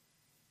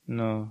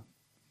No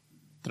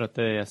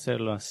traté de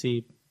hacerlo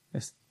así,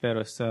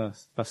 pero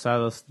estos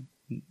pasados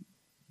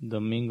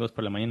domingos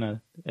por la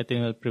mañana he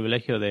tenido el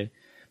privilegio de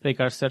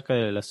predicar acerca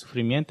del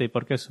sufrimiento y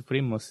por qué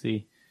sufrimos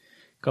y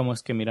cómo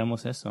es que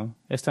miramos eso.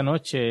 Esta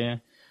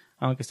noche,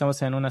 aunque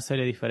estamos en una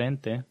serie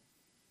diferente,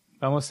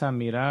 vamos a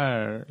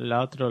mirar el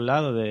otro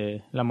lado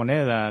de la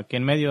moneda, que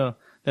en medio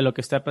de lo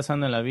que está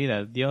pasando en la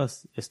vida,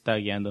 Dios está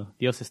guiando,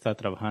 Dios está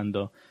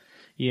trabajando.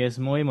 Y es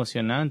muy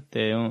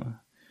emocionante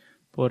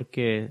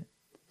porque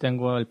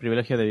tengo el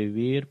privilegio de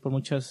vivir por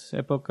muchas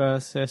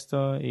épocas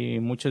esto y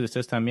muchos de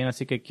ustedes también,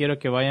 así que quiero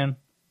que vayan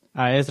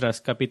a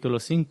Esdras capítulo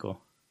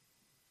 5.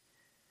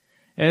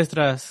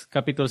 Esdras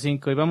capítulo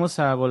 5 y vamos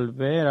a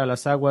volver a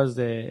las aguas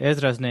de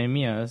Esdras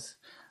Nehemías.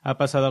 Ha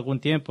pasado algún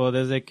tiempo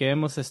desde que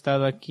hemos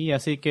estado aquí,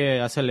 así que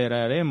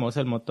aceleraremos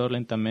el motor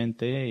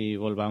lentamente y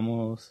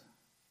volvamos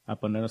a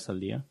ponernos al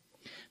día.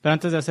 Pero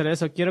antes de hacer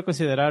eso, quiero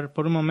considerar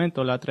por un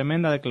momento la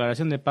tremenda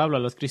declaración de Pablo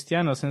a los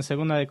cristianos en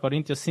 2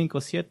 Corintios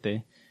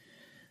 5:7,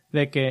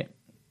 de que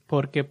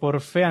porque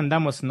por fe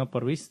andamos, no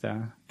por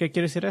vista. ¿Qué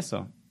quiere decir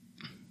eso?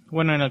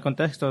 Bueno, en el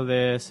contexto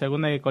de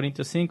 2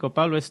 Corintios 5,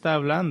 Pablo está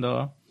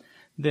hablando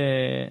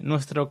de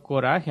nuestro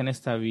coraje en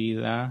esta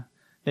vida,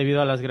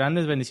 debido a las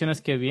grandes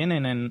bendiciones que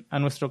vienen a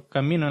nuestro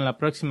camino en la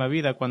próxima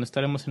vida cuando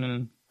estaremos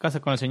en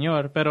casa con el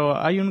Señor. Pero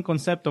hay un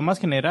concepto más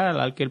general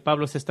al que el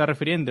Pablo se está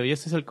refiriendo, y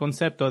ese es el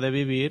concepto de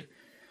vivir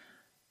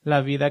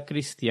la vida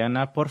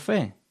cristiana por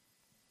fe.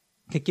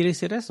 ¿Qué quiere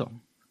decir eso?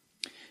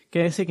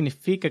 ¿Qué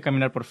significa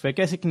caminar por fe?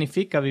 ¿Qué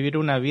significa vivir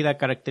una vida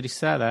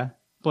caracterizada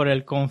por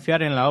el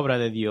confiar en la obra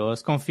de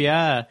Dios,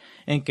 confiar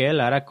en que Él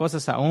hará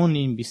cosas aún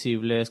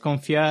invisibles,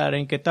 confiar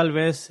en que tal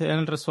vez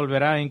Él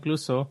resolverá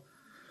incluso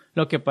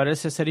lo que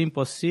parece ser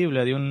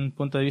imposible de un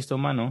punto de vista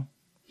humano?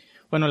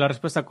 Bueno, la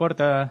respuesta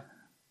corta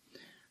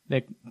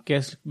de qué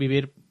es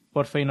vivir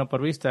por fe y no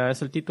por vista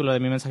es el título de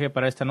mi mensaje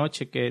para esta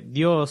noche, que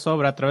Dios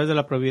obra a través de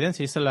la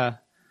providencia. Y esa es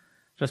la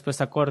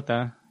respuesta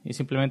corta, y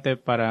simplemente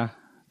para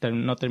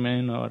no terminar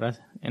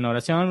en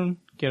oración,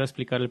 quiero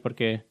explicar el por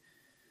qué.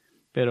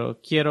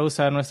 Pero quiero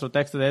usar nuestro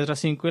texto de Esdras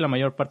 5 y la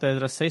mayor parte de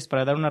Esdras 6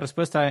 para dar una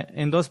respuesta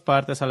en dos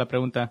partes a la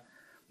pregunta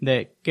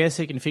de qué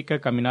significa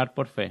caminar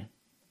por fe.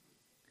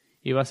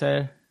 Y va a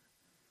ser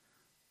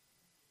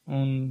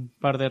un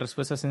par de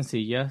respuestas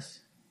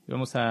sencillas. Y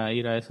vamos a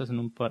ir a esas en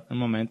un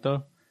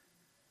momento.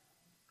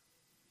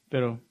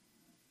 Pero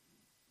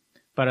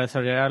para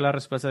desarrollar la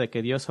respuesta de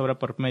que Dios obra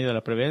por medio de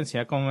la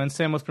providencia,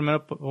 comencemos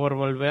primero por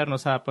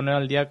volvernos a poner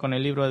al día con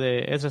el libro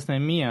de Esdras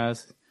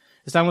Nehemías.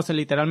 Estamos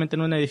literalmente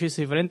en un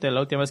edificio diferente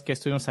la última vez que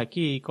estuvimos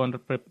aquí, y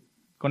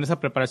con esa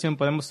preparación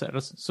podemos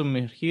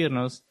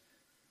sumergirnos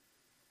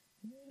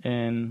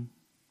en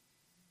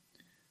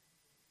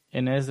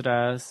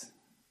Esdras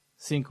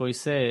 5 y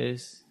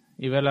 6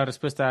 y ver la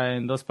respuesta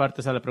en dos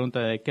partes a la pregunta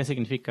de qué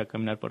significa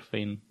caminar por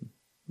fe y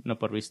no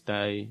por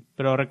vista.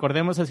 Pero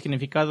recordemos el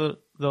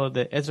significado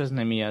de Esdras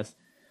Nehemías,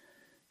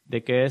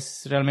 de que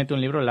es realmente un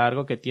libro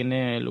largo que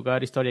tiene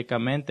lugar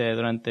históricamente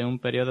durante un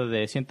periodo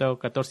de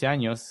 114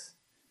 años.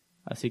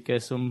 Así que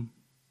es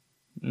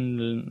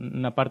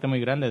una parte muy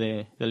grande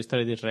de la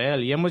historia de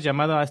Israel. Y hemos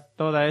llamado a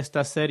toda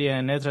esta serie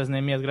en Esdras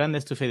Nehemías Grande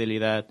es tu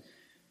fidelidad.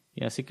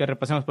 Y así que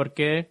repasemos por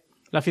qué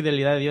la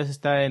fidelidad de Dios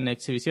está en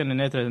exhibición en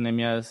Esdras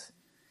Nehemías.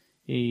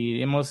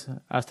 Y hemos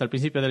hasta el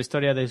principio de la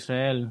historia de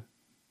Israel.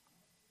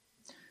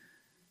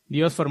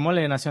 Dios formó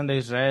la nación de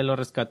Israel, lo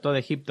rescató de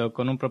Egipto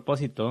con un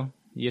propósito.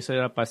 Y eso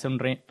era para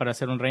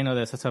ser un reino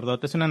de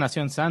sacerdotes, una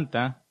nación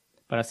santa,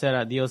 para ser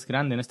a Dios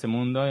grande en este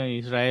mundo.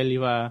 Israel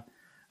iba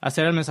a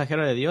ser el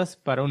mensajero de Dios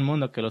para un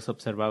mundo que los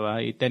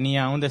observaba y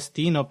tenía un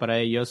destino para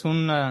ellos,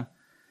 una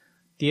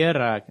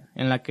tierra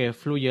en la que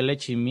fluye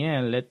leche y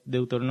miel,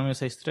 Deuteronomio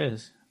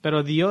 6:3.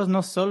 Pero Dios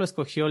no solo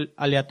escogió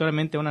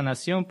aleatoriamente una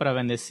nación para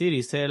bendecir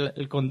y ser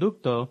el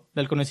conducto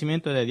del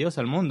conocimiento de Dios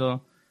al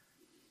mundo,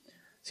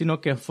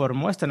 sino que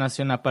formó esta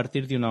nación a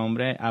partir de un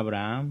hombre,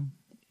 Abraham,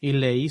 y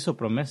le hizo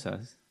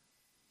promesas.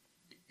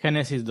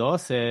 Génesis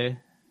 12,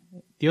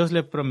 Dios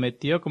le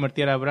prometió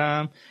convertir a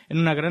Abraham en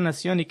una gran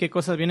nación. ¿Y qué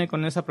cosas vienen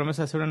con esa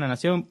promesa de ser una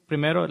nación?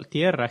 Primero,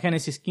 tierra.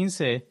 Génesis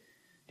 15,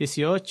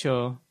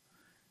 18,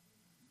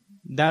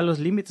 da los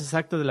límites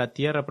exactos de la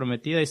tierra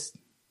prometida.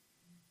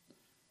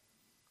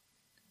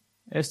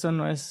 Esto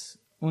no es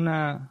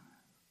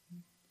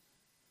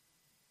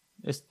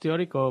es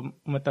teórico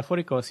o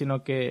metafórico,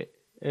 sino que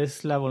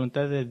es la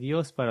voluntad de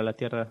Dios para la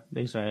tierra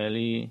de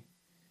Israel.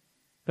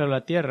 Pero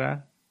la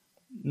tierra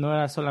no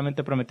era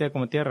solamente prometida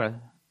como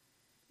tierra.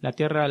 La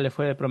tierra le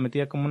fue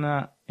prometida como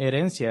una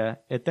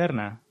herencia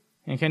eterna.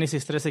 En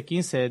Génesis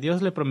 13:15,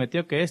 Dios le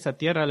prometió que esta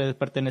tierra le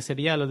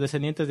pertenecería a los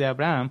descendientes de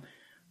Abraham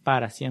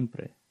para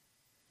siempre.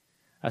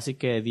 Así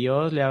que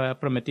Dios le había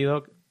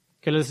prometido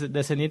que los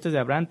descendientes de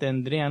Abraham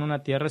tendrían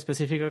una tierra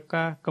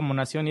específica como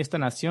nación, y esta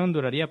nación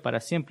duraría para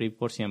siempre y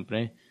por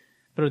siempre.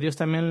 Pero Dios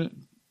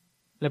también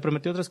le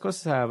prometió otras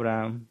cosas a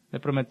Abraham. Le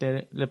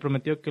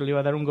prometió que le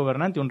iba a dar un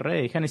gobernante, un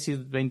rey.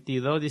 Génesis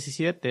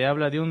 22:17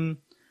 habla de una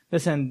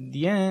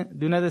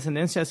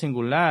descendencia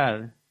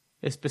singular,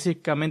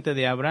 específicamente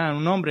de Abraham,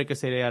 un hombre que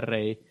sería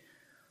rey.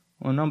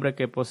 un hombre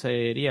que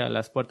poseería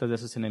las puertas de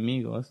sus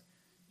enemigos.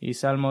 Y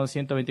Salmo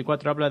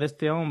 124 habla de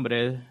este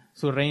hombre,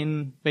 su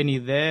reino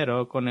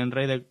venidero, como en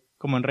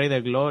rey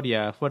de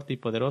gloria, fuerte y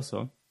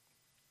poderoso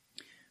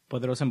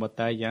en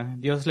batalla.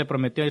 Dios le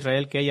prometió a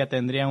Israel que ella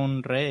tendría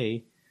un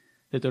rey.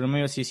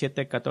 Deuteronomio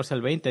 17, 14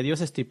 al 20.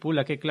 Dios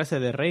estipula qué clase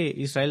de rey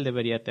Israel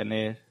debería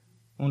tener.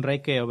 Un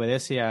rey que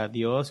obedece a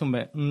Dios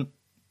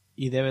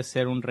y debe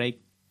ser un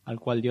rey al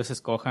cual Dios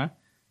escoja.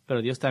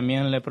 Pero Dios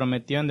también le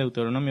prometió en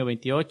Deuteronomio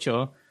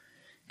 28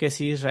 que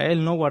si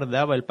Israel no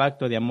guardaba el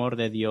pacto de amor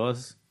de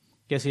Dios,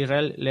 que si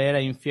Israel le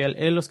era infiel,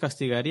 Él los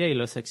castigaría y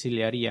los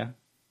exiliaría.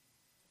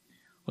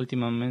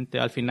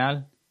 Al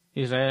final,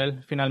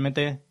 Israel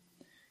finalmente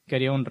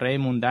quería un rey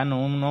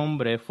mundano, un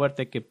hombre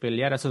fuerte que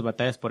peleara sus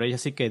batallas por ella.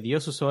 Así que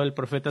Dios usó al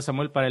profeta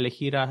Samuel para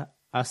elegir a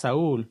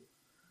Saúl.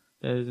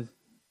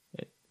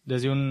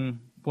 Desde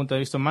un punto de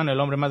vista humano, el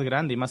hombre más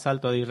grande y más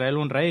alto de Israel,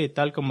 un rey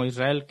tal como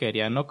Israel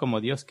quería, no como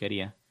Dios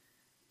quería.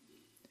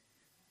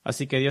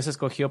 Así que Dios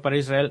escogió para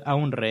Israel a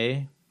un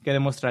rey que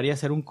demostraría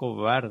ser un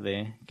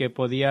cobarde, que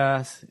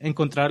podías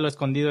encontrarlo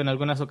escondido en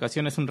algunas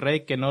ocasiones, un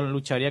rey que no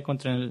lucharía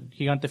contra el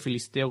gigante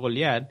filisteo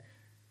Goliat,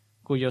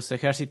 cuyos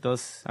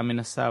ejércitos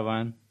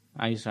amenazaban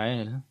a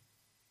Israel.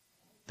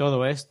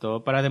 Todo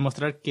esto para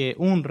demostrar que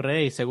un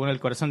rey, según el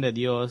corazón de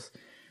Dios,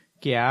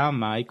 que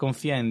ama y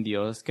confía en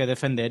Dios, que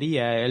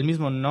defendería el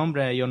mismo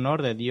nombre y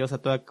honor de Dios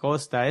a toda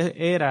costa,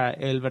 era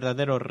el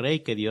verdadero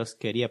rey que Dios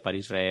quería para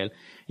Israel.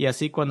 Y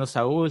así cuando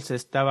Saúl se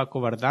estaba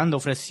acobardando,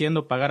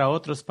 ofreciendo pagar a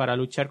otros para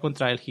luchar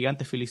contra el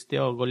gigante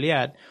filisteo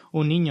Goliat,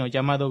 un niño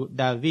llamado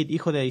David,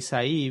 hijo de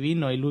Isaí,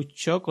 vino y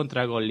luchó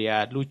contra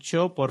Goliat,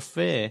 luchó por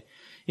fe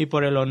y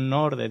por el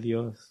honor de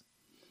Dios.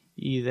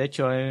 Y de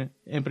hecho, en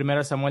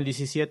 1 Samuel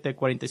 17,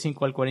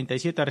 45 al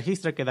 47,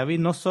 registra que David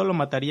no solo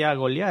mataría a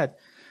Goliat,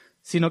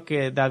 sino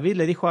que David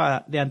le dijo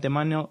de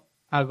antemano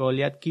a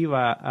Goliat que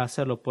iba a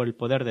hacerlo por el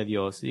poder de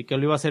Dios y que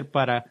lo iba a hacer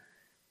para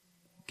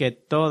que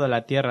toda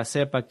la tierra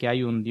sepa que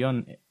hay un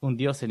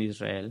Dios en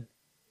Israel.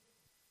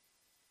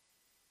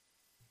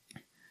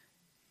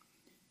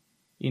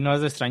 Y no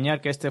es de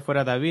extrañar que este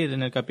fuera David.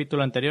 En el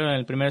capítulo anterior, en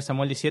el 1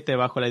 Samuel 17,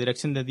 bajo la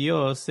dirección de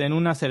Dios, en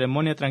una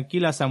ceremonia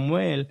tranquila,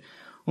 Samuel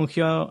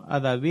ungió a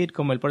David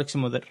como el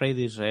próximo rey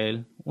de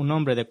Israel, un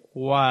hombre de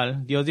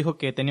cual Dios dijo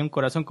que tenía un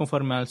corazón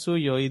conforme al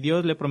suyo, y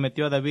Dios le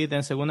prometió a David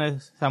en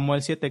 2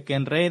 Samuel 7 que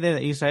el rey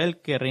de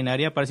Israel que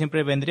reinaría para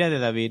siempre vendría de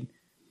David.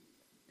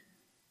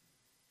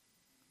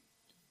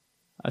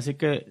 Así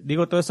que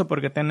digo todo esto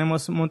porque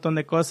tenemos un montón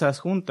de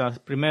cosas juntas.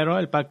 Primero,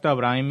 el pacto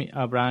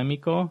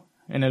abrahámico,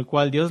 en el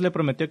cual Dios le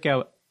prometió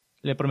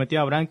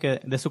a Abraham que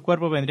de su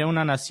cuerpo vendría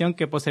una nación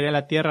que poseería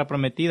la tierra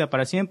prometida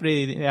para siempre,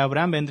 y de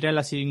Abraham vendría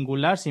la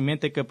singular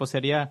simiente que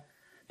poseería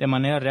de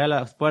manera real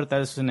las puertas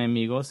de sus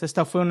enemigos.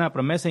 Esta fue una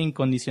promesa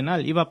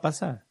incondicional, iba a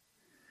pasar.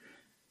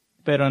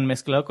 Pero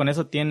mezclado con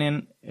eso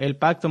tienen el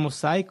pacto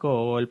mosaico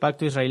o el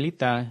pacto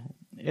israelita.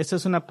 Esa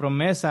es una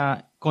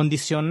promesa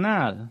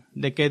condicional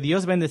de que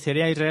Dios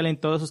bendeciría a Israel en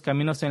todos sus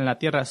caminos en la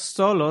tierra,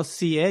 solo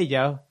si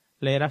ella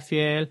le era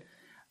fiel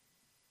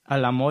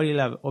al amor y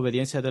la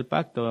obediencia del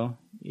pacto.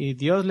 Y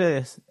Dios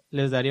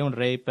les daría un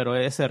rey, pero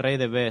ese rey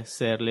debe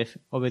serle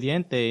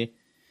obediente.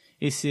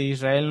 Y si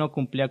Israel no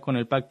cumplía con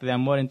el pacto de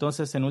amor,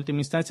 entonces en última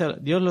instancia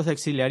Dios los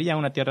exiliaría a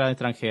una tierra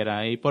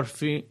extranjera.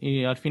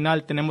 Y al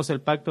final tenemos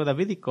el pacto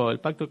davídico, el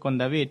pacto con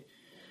David,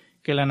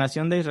 que la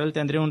nación de Israel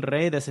tendría un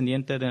rey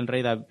descendiente del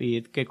rey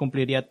David, que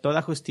cumpliría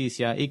toda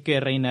justicia y que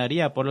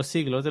reinaría por los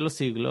siglos de los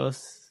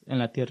siglos en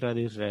la tierra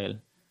de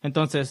Israel.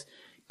 Entonces,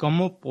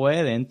 ¿cómo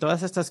pueden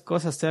todas estas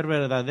cosas ser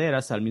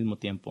verdaderas al mismo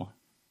tiempo?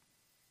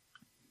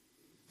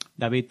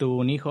 David tuvo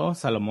un hijo,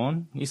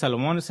 Salomón, y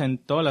Salomón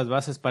sentó las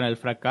bases para el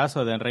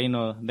fracaso del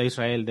reino de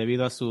Israel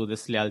debido a su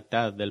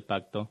deslealtad del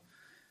pacto.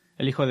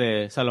 El hijo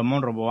de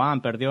Salomón,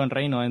 Roboam, perdió el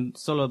reino en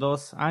solo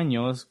 2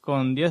 años,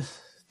 con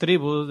 10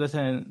 tribus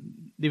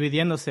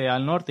dividiéndose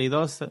al norte y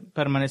 2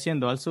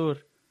 permaneciendo al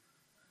sur.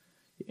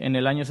 En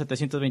el año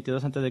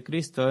 722 a.C.,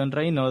 el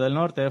reino del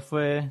norte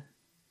fue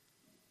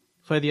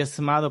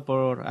diezmado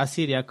por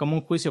Asiria como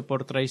un juicio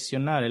por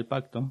traicionar el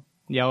pacto.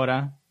 Y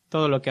ahora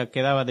todo lo que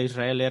quedaba de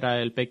Israel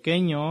era el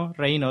pequeño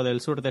reino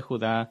del sur de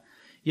Judá,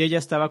 y ella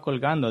estaba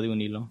colgando de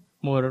un hilo.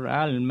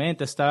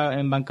 Moralmente estaba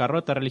en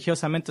bancarrota,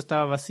 religiosamente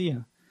estaba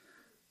vacía.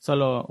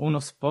 Solo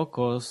unos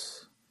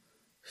pocos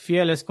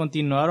fieles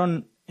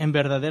continuaron en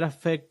verdadera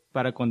fe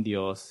para con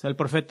Dios. El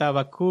profeta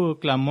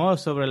Habacuc clamó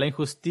sobre la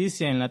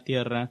injusticia en la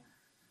tierra,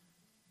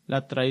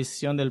 la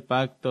traición del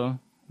pacto.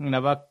 En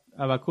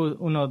Habacuc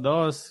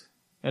 1:2,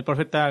 el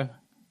profeta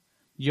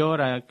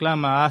llora,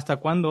 clama: ¿hasta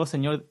cuándo, oh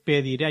Señor,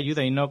 pediré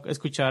ayuda y no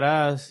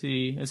escucharás?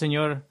 Y el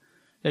Señor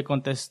le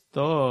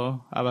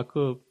contestó a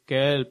Habacuc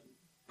que él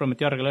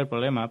prometió arreglar el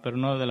problema, pero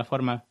no de la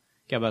forma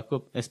que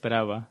Habacuc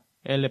esperaba.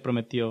 Él le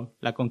prometió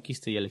la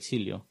conquista y el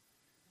exilio.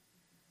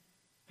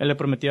 Él le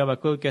prometió a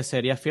Habacuc que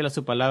sería fiel a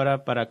su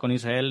palabra para con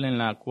Israel, en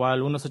la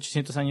cual unos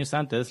 800 años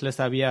antes les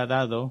había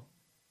dado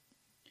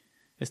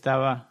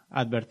estaba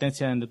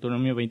advertencia en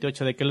Deuteronomio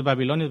 28 de que los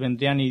babilonios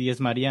vendrían y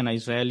diezmarían a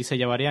Israel y se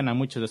llevarían a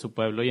muchos de su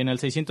pueblo. Y en el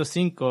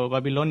 605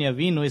 Babilonia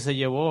vino y se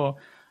llevó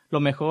lo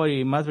mejor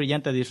y más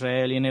brillante de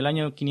Israel. Y en el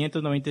año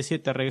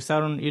 597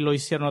 regresaron y lo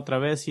hicieron otra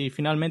vez. Y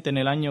finalmente en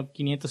el año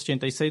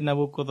 586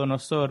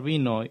 Nabucodonosor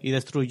vino y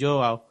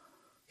destruyó a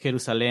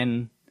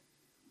Jerusalén,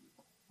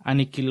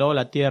 aniquiló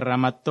la tierra,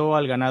 mató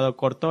al ganado,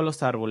 cortó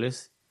los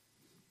árboles,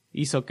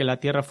 hizo que la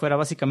tierra fuera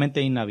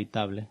básicamente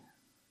inhabitable.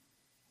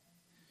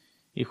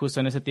 Y justo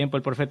en ese tiempo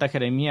el profeta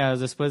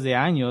Jeremías, después de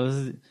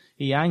años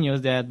y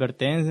años de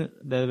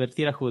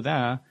advertir a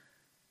Judá,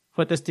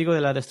 fue testigo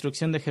de la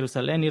destrucción de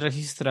Jerusalén y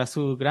registra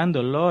su gran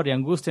dolor y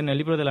angustia en el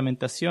libro de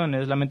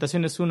Lamentaciones.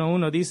 Lamentaciones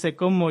 1:1 dice: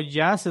 «Cómo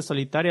yace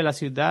solitaria la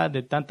ciudad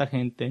de tanta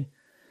gente.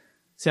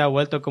 Se ha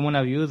vuelto como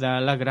una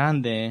viuda, la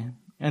grande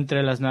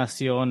entre las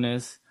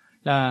naciones.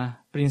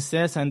 La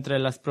princesa entre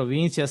las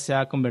provincias se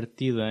ha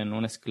convertido en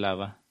una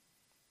esclava».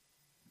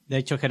 De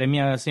hecho,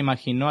 Jeremías se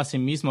imaginó a sí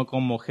mismo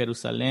como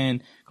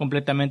Jerusalén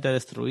completamente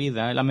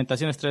destruida.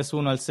 Lamentaciones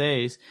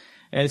 3:1-6.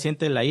 Él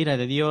siente la ira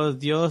de Dios.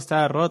 Dios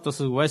ha roto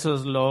sus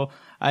huesos, lo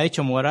ha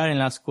hecho morar en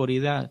la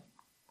oscuridad.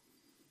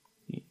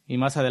 Y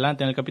más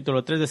adelante, en el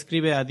capítulo 3,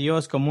 describe a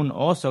Dios como un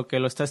oso que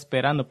lo está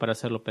esperando para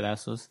hacerlo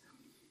pedazos.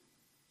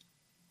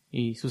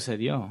 Y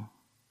sucedió.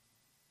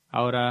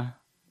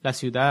 Ahora, la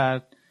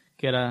ciudad,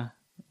 que era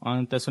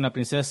antes una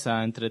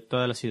princesa entre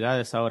todas las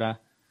ciudades,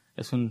 ahora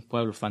es un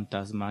pueblo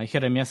fantasma. Y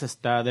Jeremías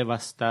está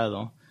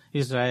devastado.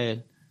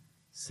 Israel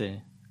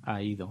se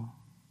ha ido.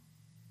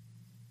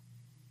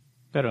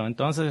 Pero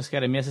entonces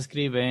Jeremías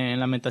escribe en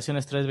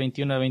Lamentaciones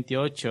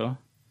 3:21-28: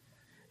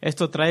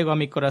 «Esto traigo a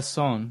mi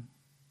corazón,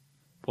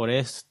 por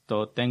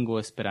esto tengo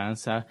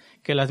esperanza,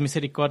 que las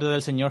misericordias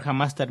del Señor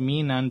jamás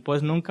terminan,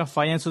 pues nunca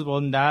fallan sus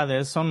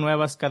bondades, son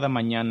nuevas cada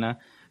mañana.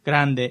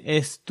 Grande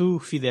es tu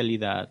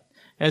fidelidad.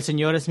 El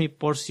Señor es mi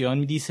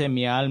porción, dice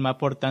mi alma,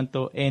 por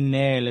tanto en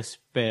Él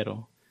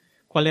espero».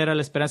 ¿Cuál era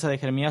la esperanza de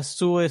Jeremías?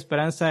 Su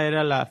esperanza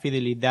era la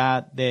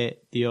fidelidad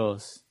de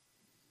Dios.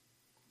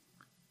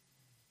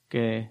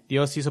 Que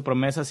Dios hizo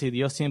promesas y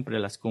Dios siempre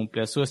las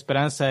cumple. Su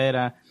esperanza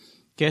era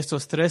que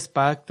estos tres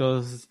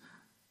pactos,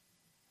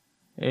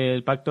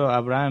 el pacto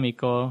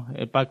abrahámico,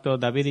 el pacto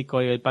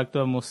davídico y el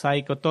pacto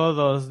mosaico,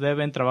 todos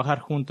deben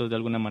trabajar juntos de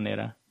alguna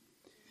manera.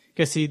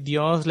 Que si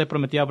Dios le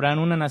prometió a Abraham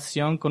una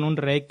nación con un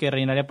rey que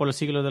reinaría por los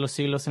siglos de los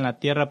siglos en la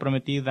tierra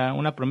prometida,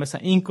 una promesa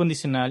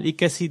incondicional, y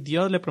que si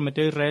Dios le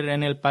prometió a Israel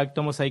en el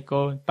pacto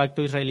mosaico, el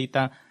pacto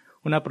israelita,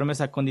 una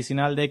promesa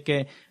condicional de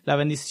que la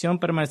bendición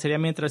permanecería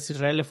mientras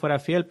Israel le fuera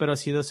fiel, pero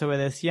si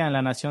desobedecía,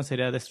 la nación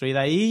sería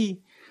destruida.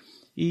 Y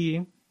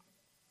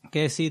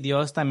que si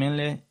Dios también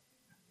le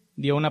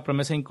dio una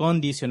promesa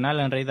incondicional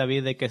al rey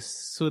David de que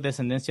su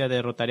descendencia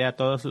derrotaría a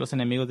todos los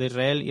enemigos de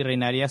Israel y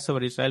reinaría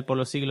sobre Israel por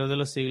los siglos de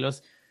los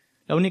siglos.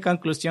 La única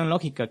conclusión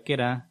lógica que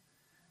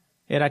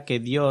era que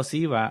Dios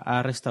iba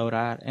a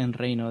restaurar el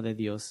reino de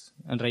Dios,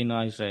 el reino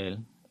de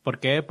Israel. ¿Por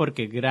qué?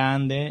 Porque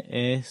grande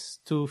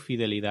es tu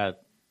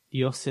fidelidad.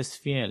 Dios es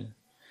fiel.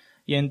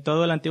 Y en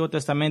todo el Antiguo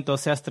Testamento,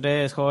 Oseas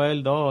 3,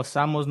 Joel 2,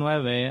 Amos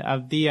 9,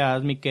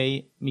 Abdías,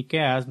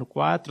 Miqueas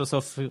 4,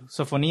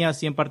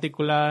 Sofonías y en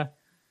particular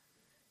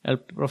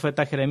el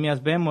profeta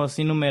Jeremías, vemos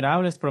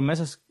innumerables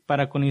promesas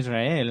para con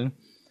Israel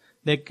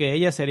de que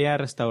ella sería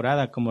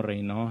restaurada como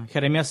reino.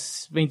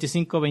 Jeremías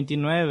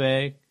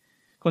 25-29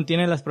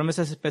 contiene las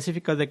promesas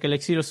específicas de que el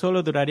exilio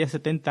solo duraría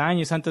 70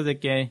 años antes de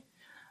que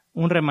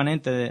un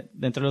remanente de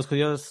entre los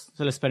judíos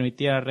se les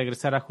permitiera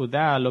regresar a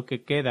Judá, a lo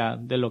que queda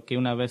de lo que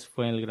una vez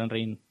fue el gran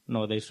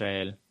reino de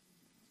Israel.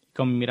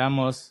 Como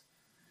miramos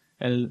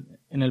en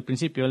el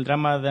principio, el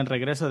drama del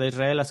regreso de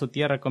Israel a su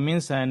tierra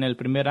comienza en el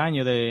primer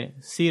año de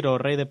Ciro,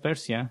 rey de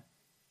Persia,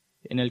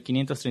 en el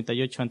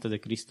 538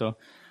 a.C.,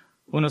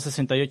 unos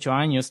 68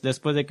 años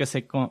después de que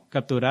se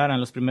capturaran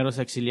los primeros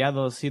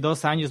exiliados, y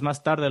 2 años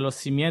más tarde los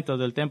cimientos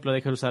del templo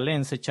de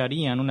Jerusalén se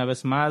echarían una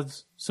vez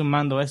más,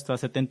 sumando esto a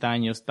 70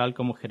 años, tal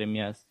como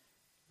Jeremías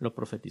lo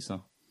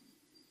profetizó.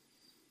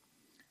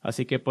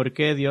 Así que, ¿por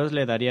qué Dios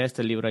le daría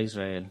este libro a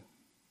Israel?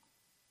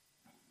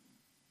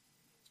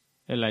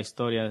 En la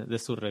historia de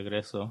su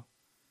regreso.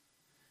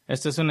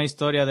 Esta es una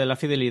historia de la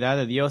fidelidad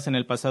de Dios en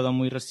el pasado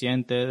muy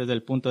reciente desde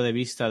el punto de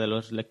vista de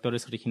los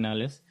lectores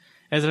originales.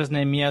 Esdras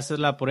Nehemías es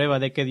la prueba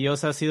de que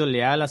Dios ha sido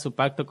leal a su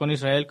pacto con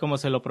Israel como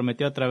se lo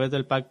prometió a través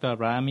del pacto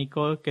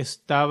abrahámico, que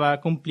estaba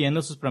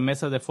cumpliendo sus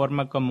promesas de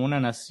formarlos como una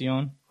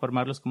nación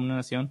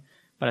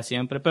para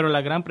siempre. Pero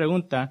la gran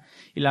pregunta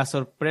y la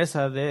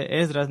sorpresa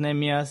de Esdras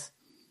Nehemías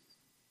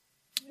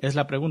es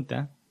la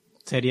pregunta: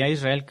 ¿sería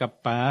Israel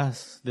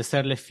capaz de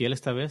serle fiel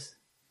esta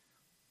vez?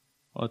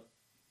 ¿O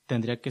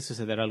tendría que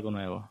suceder algo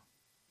nuevo?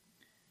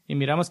 Y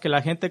miramos que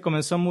la gente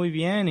comenzó muy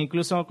bien,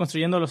 incluso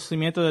construyendo los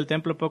cimientos del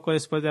templo poco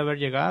después de haber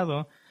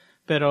llegado.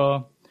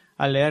 Pero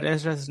al leer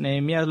Esdras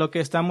Nehemías, lo que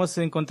estamos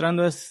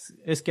encontrando es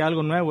que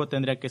algo nuevo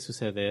tendría que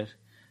suceder.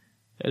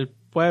 El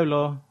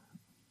pueblo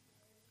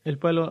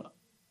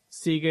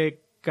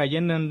sigue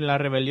cayendo en la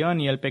rebelión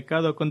y el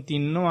pecado,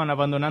 continúan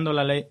abandonando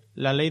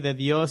la ley de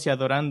Dios y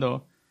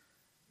adorando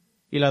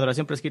y la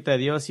adoración prescrita de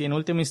Dios. Y en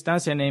última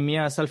instancia,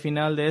 Nehemías, al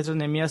final de Esdras,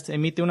 Nehemías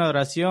emite una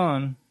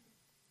adoración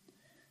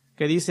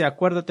que dice: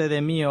 acuérdate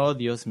de mí, oh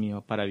Dios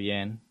mío, para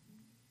bien.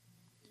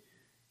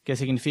 Que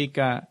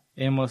significa: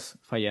 hemos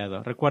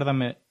fallado.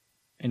 Recuérdame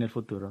en el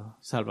futuro.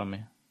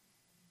 Sálvame.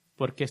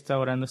 ¿Por qué está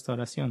orando esta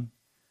oración?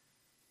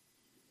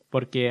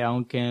 Porque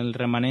aunque el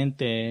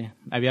remanente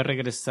había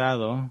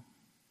regresado,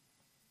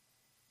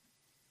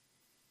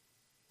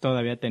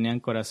 todavía tenían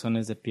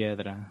corazones de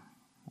piedra.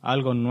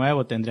 Algo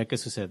nuevo tendría que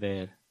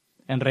suceder.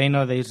 El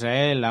reino de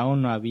Israel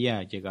aún no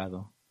había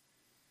llegado.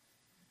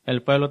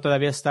 El pueblo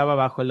todavía estaba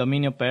bajo el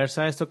dominio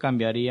persa. Esto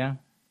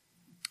cambiaría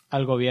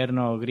al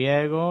gobierno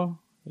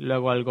griego,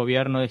 luego al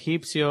gobierno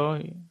egipcio,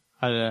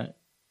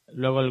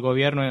 luego al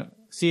gobierno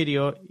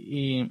sirio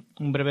y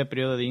un breve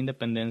periodo de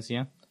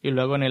independencia. Y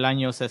luego en el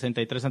año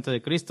 63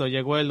 a.C.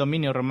 llegó el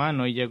dominio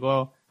romano y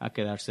llegó a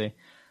quedarse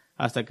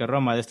hasta que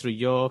Roma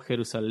destruyó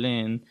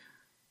Jerusalén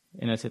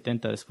en el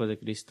 70 después de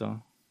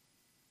Cristo.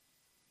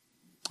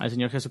 El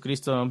Señor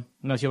Jesucristo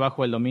nació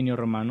bajo el dominio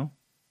romano.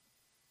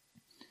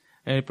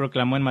 Él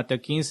proclamó en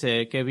Mateo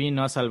 15 que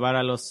vino a salvar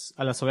a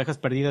las ovejas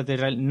perdidas de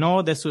Israel,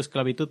 no de su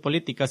esclavitud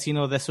política,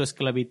 sino de su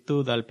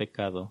esclavitud al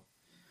pecado.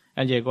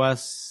 Él llegó a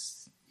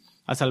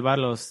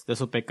salvarlos de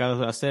su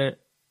pecado, a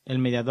ser el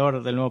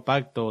mediador del nuevo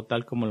pacto,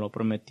 tal como lo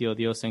prometió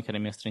Dios en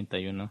Jeremías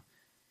 31.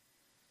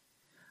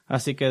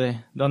 Así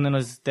que, ¿dónde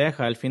nos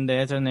deja el fin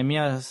de Esdras,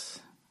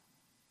 Nehemías?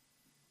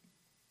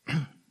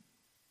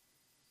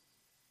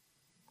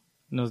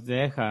 Nos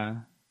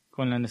deja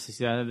con la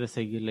necesidad de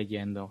seguir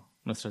leyendo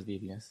nuestras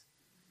Biblias,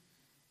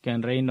 que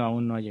el reino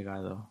aún no ha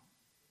llegado.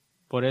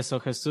 Por eso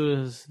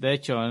Jesús, de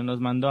hecho, nos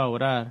mandó a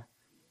orar: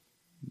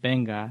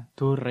 venga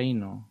tu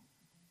reino,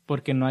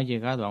 porque no ha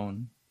llegado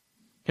aún.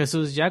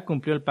 Jesús ya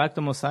cumplió el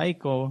pacto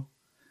mosaico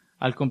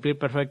al cumplir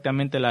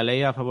perfectamente la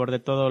ley a favor de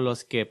todos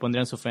los que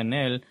pondrían su fe en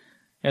él.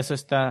 Eso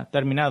está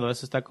terminado,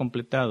 eso está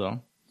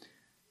completado.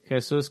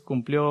 Jesús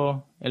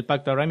cumplió el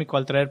pacto abrahámico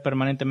al traer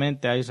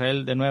permanentemente a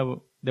Israel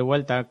de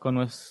vuelta con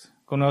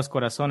nuevos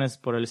corazones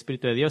por el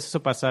Espíritu de Dios.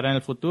 Eso pasará en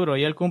el futuro,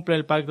 y él cumple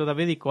el pacto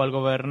davídico al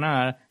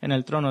gobernar en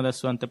el trono de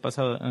su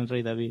antepasado, el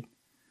rey David.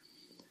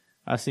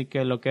 Así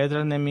que lo que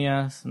Esdras,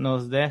 Nehemías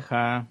nos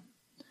deja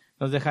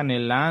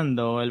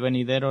anhelando el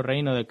venidero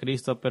reino de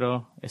Cristo,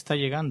 pero está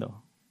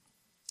llegando.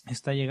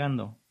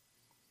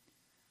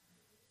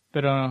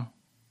 Pero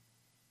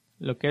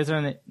lo que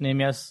Esdras,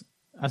 Nehemías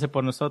hace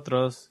por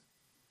nosotros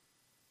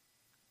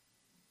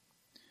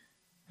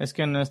es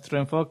que nuestro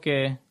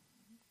enfoque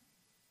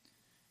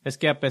es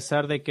que, a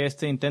pesar de que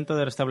este intento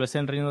de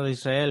restablecer el reino de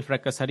Israel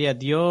fracasaría,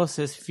 Dios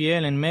es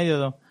fiel en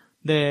medio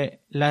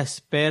de la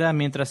espera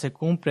mientras se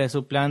cumple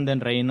su plan del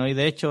reino. Y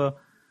de hecho,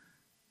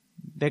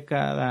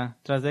 década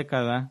tras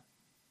década,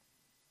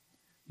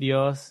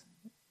 Dios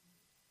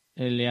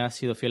le ha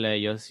sido fiel a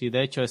ellos. Y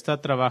de hecho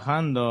está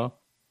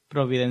trabajando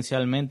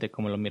providencialmente,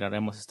 como lo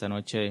miraremos esta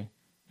noche.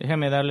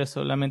 Déjame darles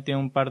solamente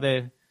un par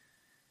de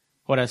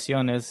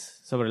oraciones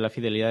sobre la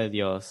fidelidad de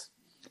Dios.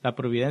 La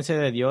providencia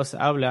de Dios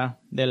habla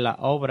de la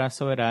obra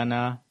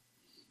soberana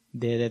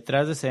de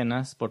detrás de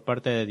escenas por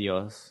parte de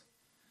Dios.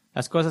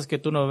 Las cosas que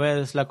tú no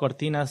ves, la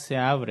cortina se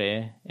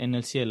abre en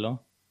el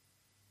cielo.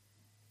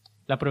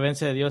 La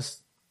providencia de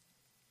Dios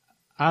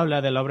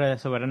habla de la obra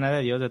soberana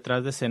de Dios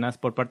detrás de escenas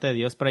por parte de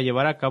Dios para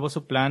llevar a cabo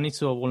su plan y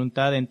su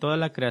voluntad en toda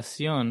la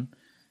creación,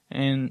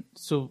 en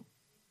su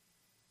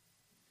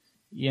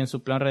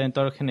plan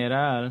redentor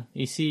general,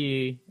 y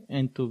sí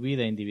en tu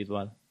vida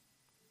individual.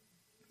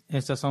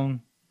 Estos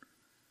son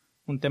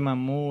un tema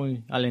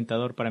muy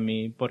alentador para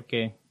mí,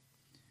 porque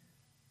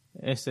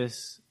este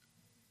es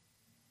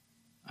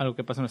algo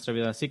que pasa en nuestra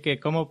vida. Así que,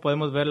 ¿cómo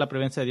podemos ver la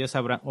providencia de Dios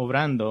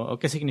obrando? ¿O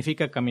qué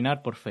significa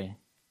caminar por fe?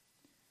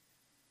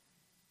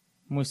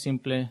 Muy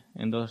simple,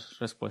 en 2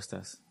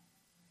 respuestas.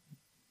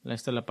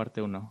 Esta es la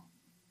parte 1.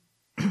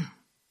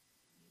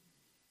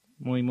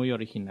 Muy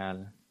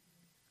original.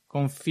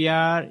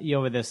 Confiar y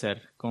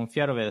obedecer.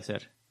 Confiar y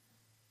obedecer.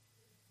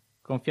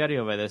 Confiar y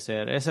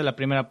obedecer. Esa es la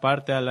primera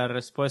parte a la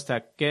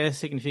respuesta. ¿Qué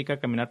significa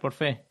caminar por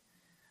fe?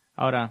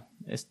 Ahora,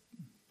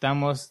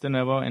 estamos de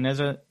nuevo en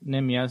Esdras,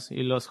 Nehemías,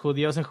 y los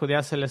judíos en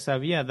Judea se les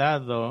había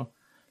dado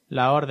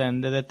la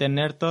orden de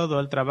detener todo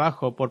el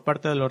trabajo por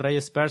parte de los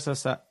reyes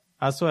persas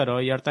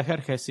Asuero y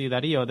Artajerjes y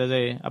Darío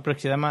desde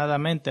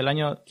aproximadamente el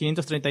año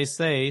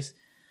 536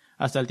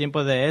 hasta el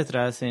tiempo de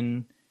Esdras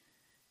en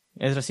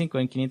Esdras 5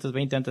 en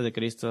 520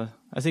 a.C.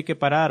 Así que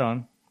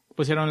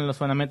pusieron los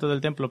fundamentos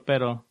del templo,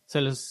 pero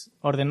se les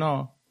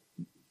ordenó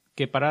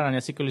que pararan, y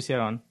así que lo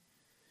hicieron.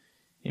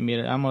 Y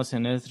miramos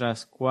en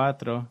Esdras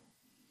 4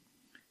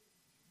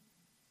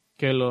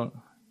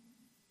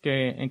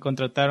 que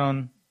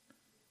contrataron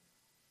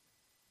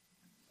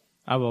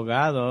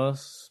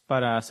abogados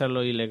para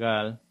hacerlo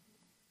ilegal.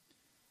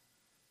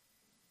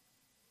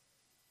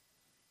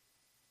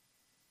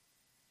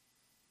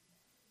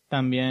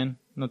 También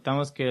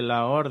notamos que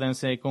la orden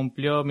se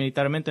cumplió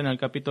militarmente en el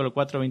capítulo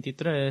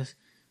 4:23,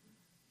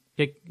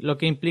 lo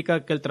que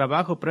implica que el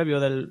trabajo previo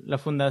de la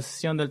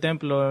fundación del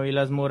templo y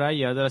las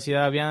murallas de la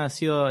ciudad habían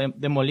sido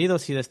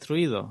demolidos y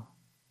destruidos.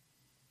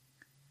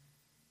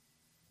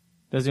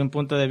 Desde un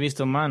punto de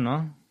vista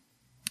humano,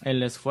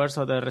 el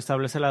esfuerzo de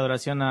restablecer la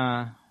adoración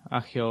a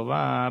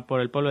Jehová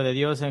por el pueblo de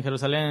Dios en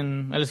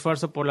Jerusalén, el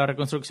esfuerzo por la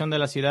reconstrucción de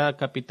la ciudad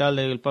capital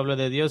del pueblo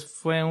de Dios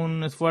fue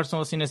un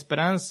esfuerzo sin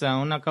esperanza,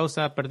 una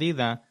causa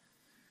perdida.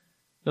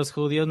 Los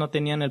judíos no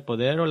tenían el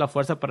poder o la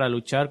fuerza para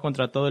luchar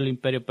contra todo el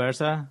imperio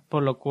persa,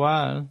 por lo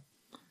cual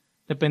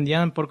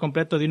dependían por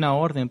completo de una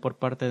orden por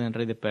parte del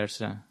rey de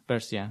Persia.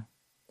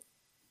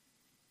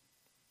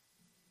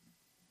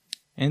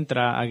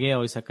 Entra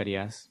Ageo y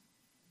Zacarías.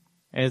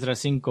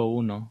 Esdras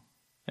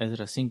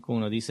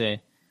 5.1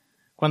 dice: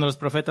 Cuando los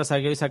profetas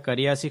Ageo y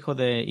Zacarías, hijo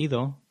de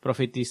Ido,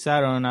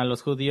 profetizaron a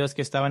los judíos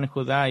que estaban en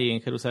Judá y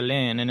en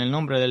Jerusalén en el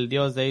nombre del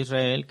Dios de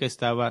Israel que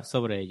estaba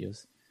sobre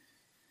ellos.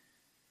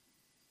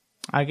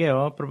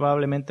 Ageo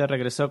probablemente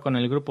regresó con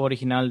el grupo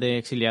original de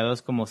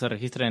exiliados, como se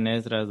registra en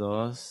Esdras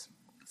 2.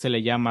 Se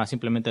le llama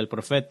simplemente el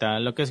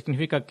profeta, lo que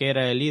significa que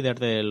era el líder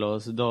de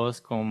los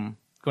dos, con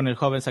el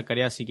joven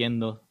Zacarías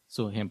siguiendo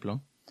su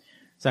ejemplo.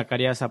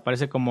 Zacarías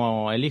aparece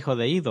como el hijo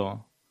de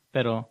Ido,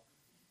 pero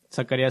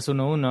Zacarías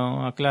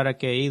 1.1 aclara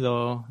que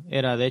Ido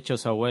era de hecho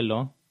su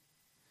abuelo.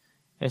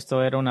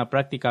 Esto era una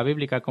práctica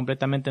bíblica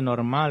completamente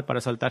normal para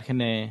saltar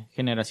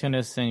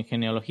generaciones en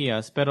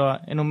genealogías,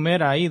 pero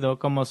enumera a Ido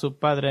como su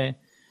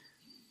padre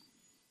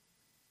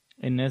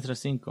en Esdras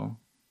 5.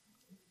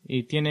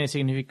 Y tiene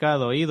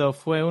significado. Ido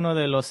fue uno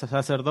de los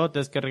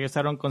sacerdotes que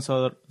regresaron con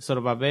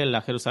Zorobabel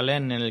a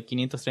Jerusalén en el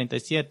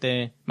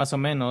 537, más o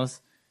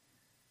menos.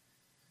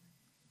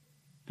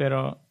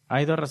 Pero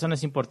hay dos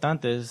razones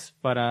importantes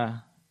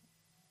para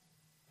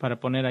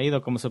poner a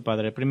Ido como su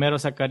padre. Primero,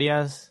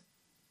 Zacarías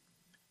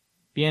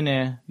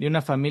viene de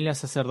una familia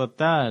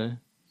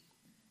sacerdotal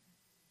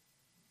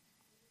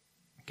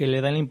que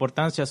le da la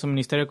importancia a su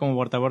ministerio como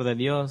portador de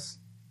Dios.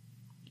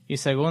 Y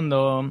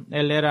segundo,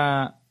 él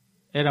era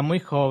muy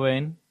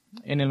joven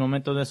en el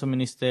momento de su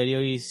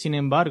ministerio y, sin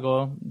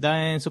embargo,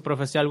 da en su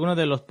profecía algunos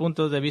de los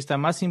puntos de vista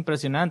más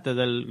impresionantes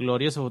del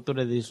glorioso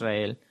futuro de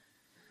Israel.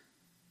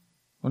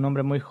 Un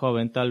hombre muy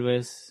joven, tal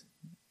vez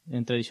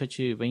entre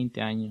 18 y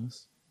 20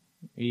 años.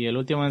 Y el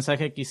último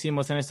mensaje que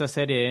hicimos en esta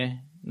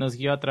serie nos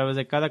guió a través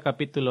de cada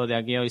capítulo de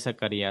Ageo y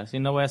Zacarías. Y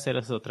no voy a hacer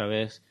eso otra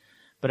vez.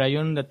 Pero hay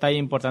un detalle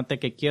importante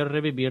que quiero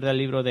revivir del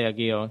libro de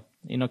Ageo.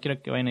 Y no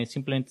quiero que vayan ahí,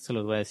 simplemente se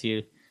los voy a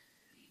decir.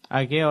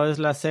 Ageo es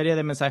la serie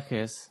de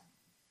mensajes.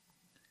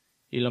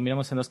 Y lo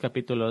miramos en 2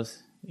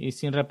 capítulos. Y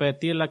sin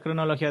repetir la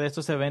cronología de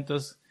estos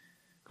eventos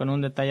con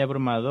un detalle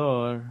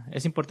abrumador,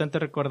 es importante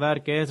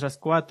recordar que Esdras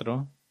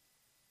 4,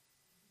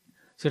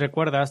 si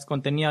recuerdas,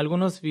 contenía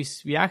algunos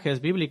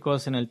viajes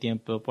bíblicos en el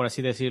tiempo, por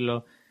así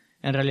decirlo.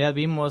 En realidad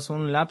vimos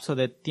un lapso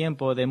de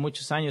tiempo de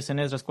muchos años en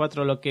Esdras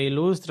 4, lo que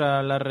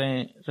ilustra la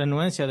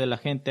renuencia de la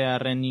gente a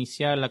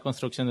reiniciar la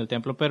construcción del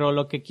templo. Pero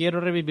lo que quiero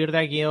revivir de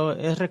Ageo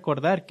es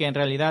recordar que en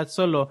realidad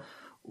solo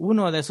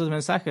uno de sus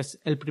mensajes,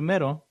 el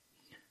primero,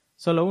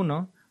 solo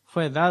uno,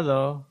 fue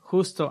dado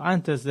justo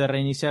antes de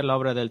reiniciar la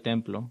obra del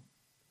templo.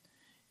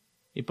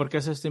 ¿Y por qué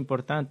es esto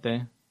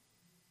importante?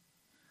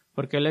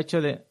 Porque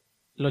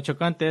lo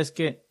chocante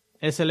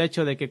es el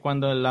hecho de que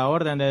cuando la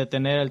orden de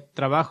detener el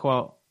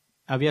trabajo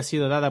había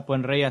sido dada por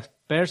el rey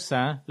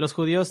persa, los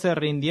judíos se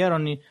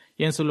rindieron y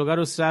en su lugar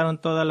usaron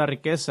toda la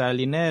riqueza, el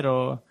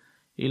dinero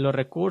y los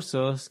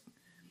recursos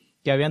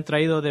que habían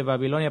traído de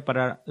Babilonia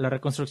para la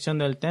reconstrucción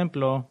del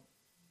templo.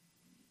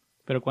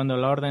 Pero cuando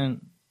la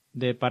orden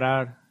de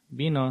parar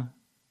vino,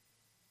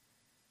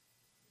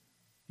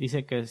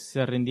 dice que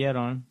se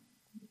rindieron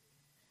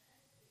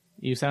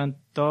y usaron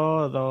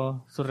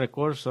todos sus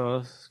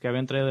recursos que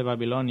habían traído de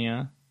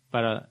Babilonia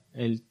para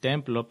el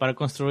templo, para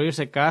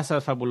construirse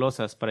casas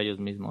fabulosas para ellos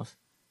mismos.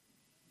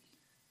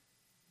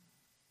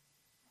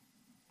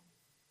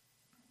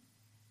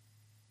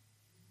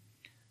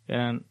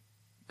 Eran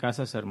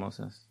casas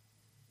hermosas.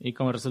 Y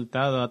como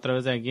resultado, a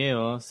través de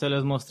Ageo, se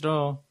les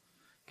mostró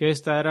que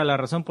esta era la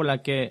razón por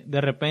la que de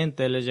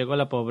repente les llegó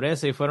la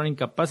pobreza y fueron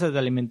incapaces de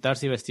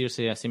alimentarse y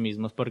vestirse a sí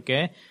mismos. ¿Por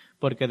qué?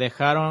 Porque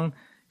dejaron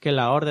que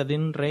la orden de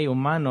un rey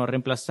humano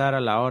reemplazara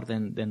la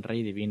orden del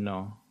rey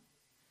divino.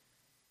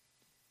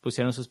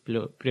 Pusieron sus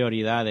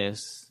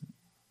prioridades.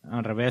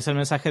 Al revés, el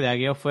mensaje de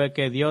Ageo fue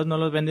que Dios no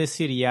los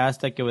bendeciría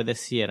hasta que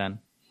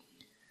obedecieran.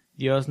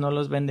 Dios no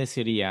los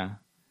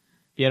bendeciría.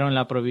 Vieron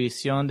la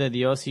provisión de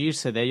Dios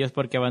irse de ellos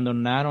porque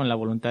abandonaron la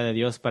voluntad de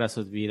Dios para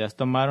sus vidas.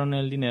 Tomaron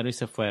el dinero y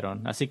se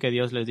fueron. Así que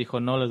Dios les dijo,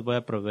 no les voy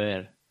a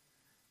proveer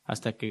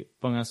hasta que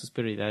pongan sus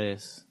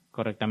prioridades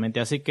correctamente.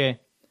 Así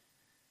que,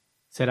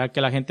 ¿será que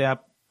la gente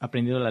ha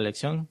aprendido la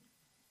lección?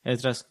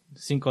 Esdras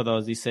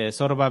 5.2 dice,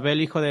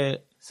 Zorobabel, hijo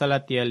de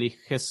Salatiel, y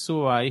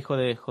Jesúa, hijo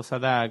de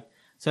Josadac,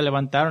 se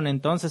levantaron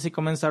entonces y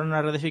comenzaron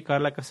a reedificar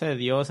la casa de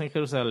Dios en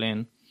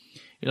Jerusalén,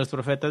 y los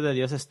profetas de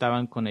Dios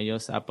estaban con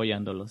ellos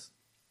apoyándolos.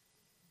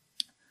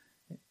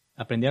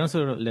 Aprendieron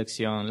su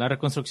lección. La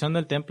reconstrucción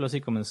del templo sí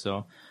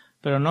comenzó,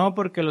 pero no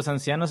porque los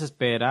ancianos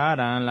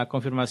esperaran la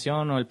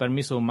confirmación o el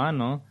permiso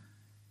humano,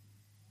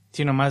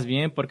 sino más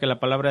bien porque la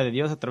palabra de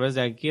Dios a través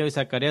de Ageo y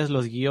Zacarías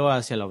los guió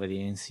hacia la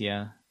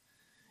obediencia.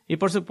 Y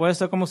por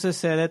supuesto, como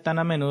sucede tan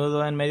a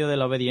menudo en medio de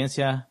la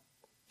obediencia,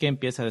 ¿Qué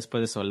empieza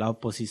después de eso? La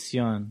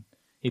oposición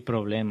y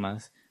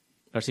problemas.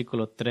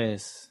 Versículo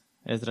 3,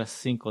 Esdras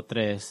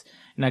 5:3.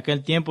 En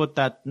aquel tiempo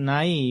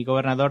Tatnai,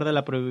 gobernador de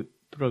la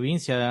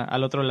provincia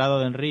al otro lado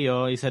del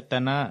río, y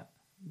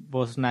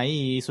Setana-Bosnai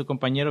y su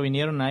compañero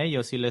vinieron a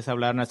ellos y les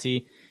hablaron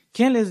así: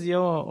 ¿Quién les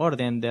dio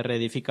orden de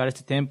reedificar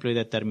este templo y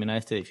de terminar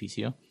este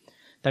edificio?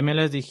 También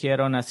les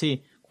dijeron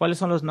así: ¿cuáles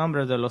son los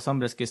nombres de los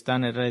hombres que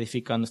están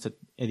reedificando este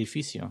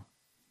edificio?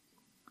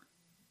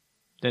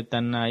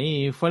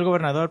 Tatnai fue el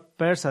gobernador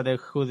persa de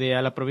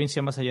Judea, la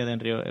provincia más allá del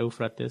río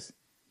Éufrates.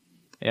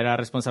 Era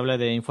responsable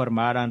de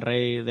informar al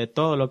rey de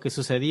todo lo que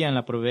sucedía en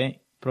la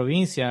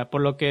provincia,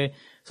 por lo que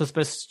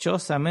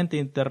sospechosamente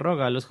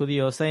interroga a los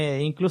judíos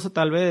e incluso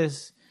tal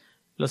vez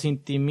los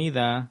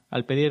intimida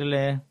al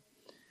pedirle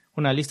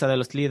una lista de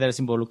los líderes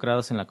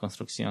involucrados en la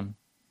construcción.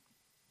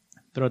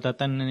 Pero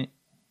Tatnai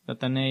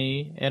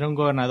era un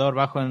gobernador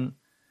bajo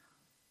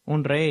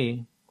un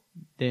rey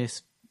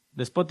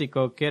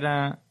despótico que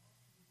era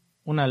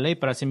una ley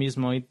para sí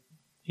mismo, y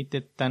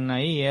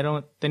Tatnai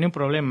tenía un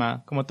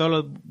problema. Como todos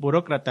los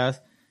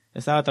burócratas,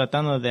 estaba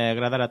tratando de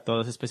agradar a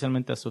todos,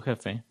 especialmente a su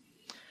jefe.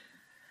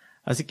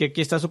 Así que aquí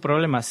está su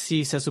problema.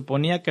 Si se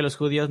suponía que los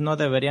judíos no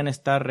deberían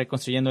estar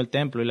reconstruyendo el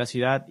templo y la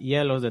ciudad y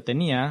él los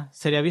detenía,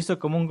 sería visto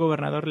como un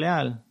gobernador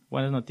leal.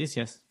 Buenas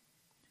noticias.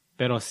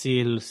 Pero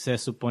si se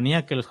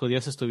suponía que los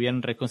judíos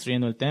estuvieran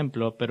reconstruyendo el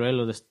templo, pero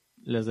él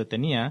les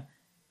detenía,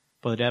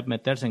 podría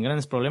meterse en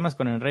grandes problemas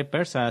con el rey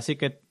persa. Así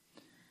que,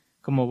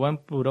 como buen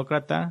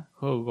burócrata,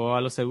 jugó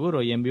a lo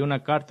seguro y envió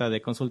una carta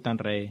de consulta al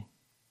rey.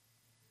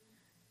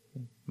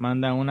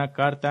 Manda una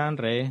carta al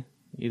rey,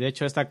 y de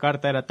hecho esta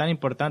carta era tan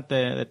importante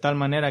de tal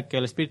manera que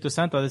el Espíritu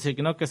Santo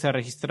designó que se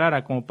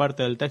registrara como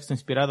parte del texto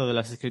inspirado de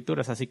las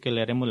Escrituras, así que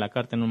leeremos la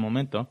carta en un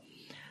momento.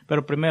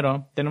 Pero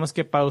primero tenemos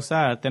que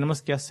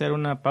hacer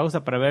una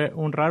pausa para ver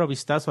un raro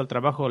vistazo al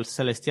trabajo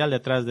celestial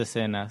detrás de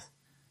escenas.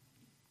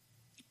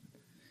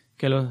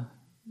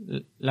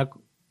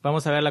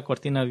 Vamos a ver la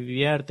cortina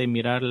abierta y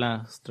mirar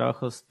los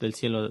trabajos del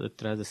cielo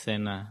detrás de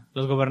escena.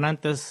 Los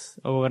gobernantes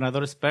o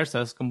gobernadores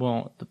persas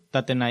como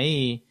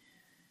Tatnai,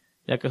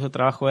 ya que su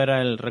trabajo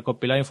era el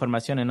recopilar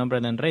información en nombre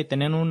del rey,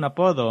 tenían un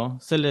apodo.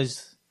 Se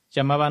les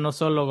llamaba no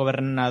solo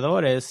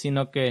gobernadores,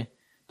 sino que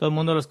todo el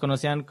mundo los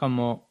conocían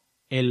como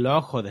el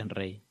ojo del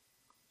rey.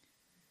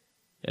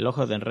 El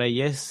ojo del rey.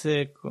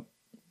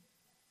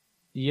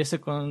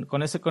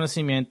 Con ese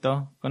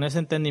conocimiento, con ese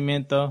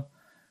entendimiento,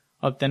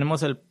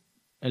 obtenemos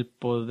el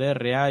poder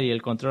real y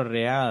el control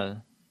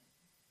real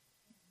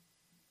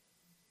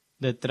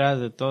detrás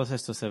de todos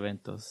estos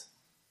eventos.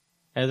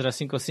 Esdras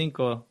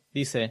 5:5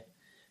 dice: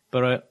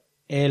 pero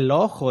el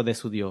ojo de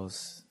su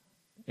Dios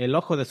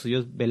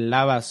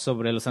velaba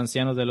sobre los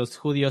ancianos de los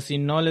judíos y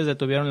no les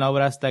detuvieron la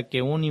obra hasta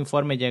que un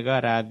informe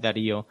llegara a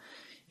Darío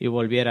y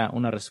volviera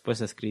una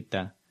respuesta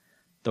escrita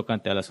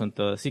tocante al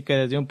asunto. Así que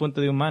desde un punto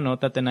de humano,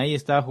 Tatnai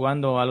estaba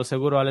jugando a lo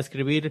seguro al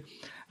escribir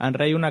al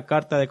rey una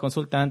carta de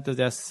consulta antes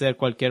de hacer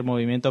cualquier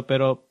movimiento,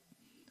 pero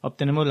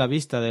obtenemos la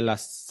vista de la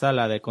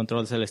sala de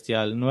control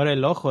celestial. No era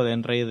el ojo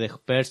del rey de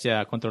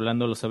Persia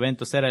controlando los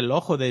eventos, era el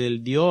ojo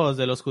del Dios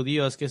de los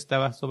judíos que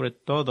estaba sobre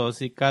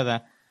todos y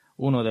cada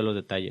uno de los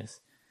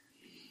detalles.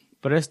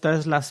 Pero esta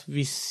es la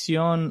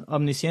visión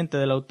omnisciente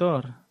del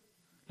autor.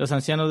 Los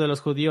ancianos de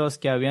los judíos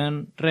que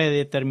habían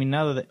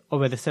determinado de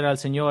obedecer al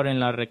Señor en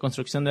la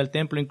reconstrucción del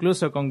templo,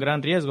 incluso con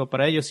gran riesgo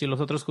para ellos y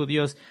los otros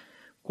judíos,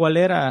 ¿cuál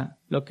era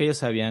lo que ellos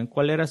sabían?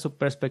 ¿Cuál era su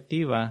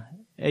perspectiva?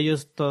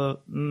 Ellos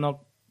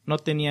no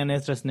tenían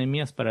Esdras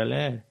Nehemías para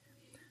leer.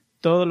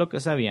 Todo lo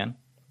que sabían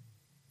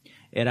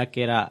era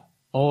que era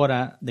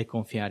hora de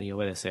confiar y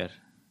obedecer.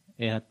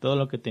 Era todo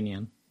lo que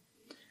tenían.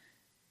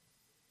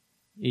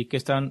 ¿Y qué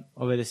están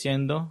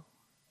obedeciendo?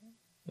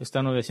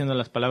 Están obedeciendo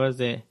las palabras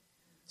de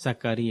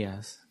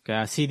Zacarías, que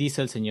así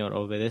dice el Señor: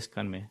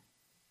 obedézcanme.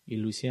 Y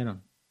lo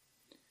hicieron.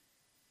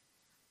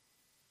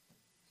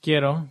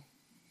 Quiero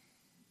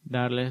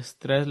darles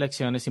 3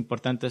 lecciones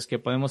importantes que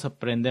podemos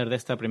aprender de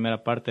esta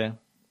primera parte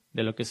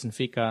de lo que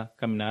significa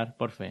caminar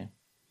por fe.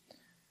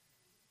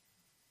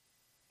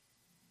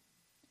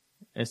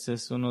 Este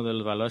es uno de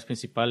los valores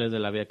principales de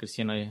la vida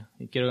cristiana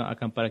y quiero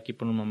acampar aquí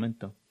por un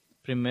momento.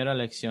 Primera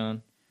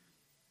lección: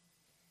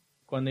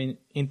 cuando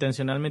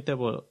intencionalmente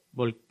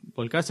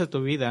volcaste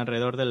tu vida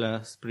alrededor de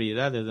las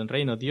prioridades del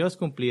reino, Dios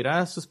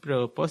cumplirá sus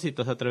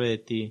propósitos a través de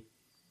ti.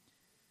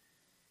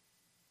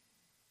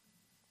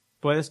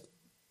 Puedes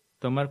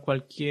tomar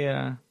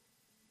cualquier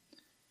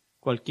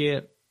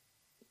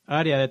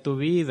área de tu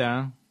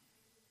vida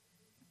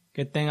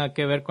que tenga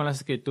que ver con las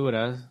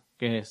Escrituras,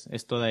 que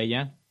es toda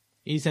ella,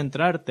 y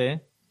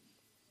centrarte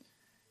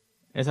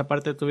esa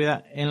parte de tu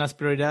vida en las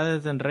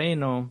prioridades del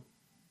reino,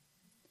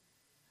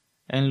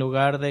 en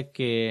lugar de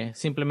que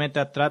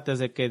simplemente trates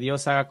de que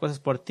Dios haga cosas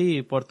por ti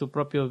y por tu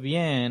propio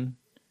bien.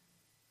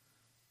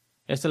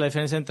 Esta es la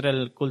diferencia entre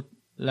el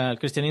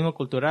cristianismo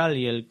cultural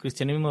y el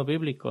cristianismo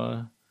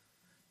bíblico.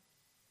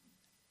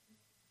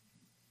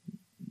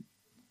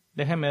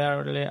 Déjenme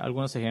darle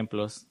algunos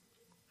ejemplos.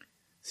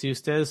 Si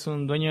usted es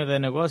un dueño de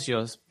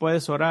negocios,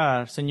 puedes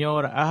orar,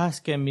 Señor,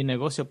 haz que mi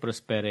negocio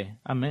prospere.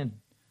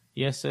 Amén.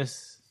 Y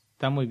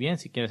está muy bien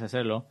si quieres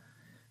hacerlo.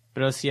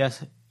 Pero si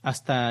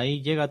hasta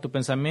ahí llega tu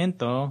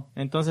pensamiento,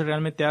 entonces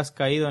realmente has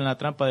caído en la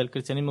trampa del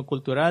cristianismo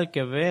cultural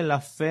que ve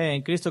la fe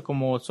en Cristo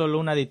como solo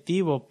un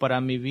aditivo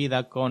para mi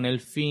vida con el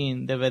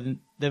fin de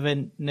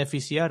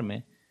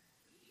beneficiarme.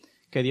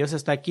 Que Dios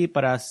está aquí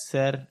para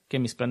hacer que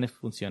mis planes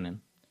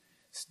funcionen.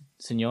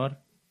 Señor,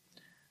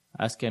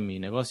 haz que mi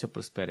negocio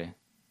prospere.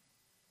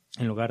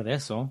 En lugar de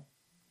eso,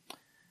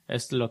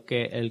 es lo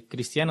que el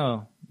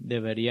cristiano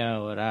debería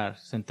orar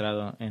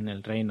centrado en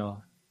el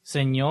reino.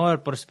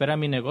 Señor, prospera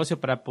mi negocio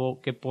para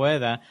que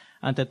pueda,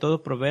 ante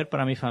todo, proveer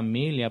para mi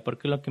familia,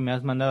 porque es lo que me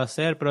has mandado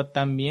hacer, pero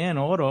también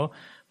oro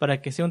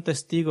para que sea un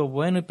testigo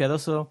bueno y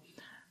piadoso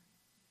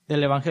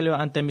del Evangelio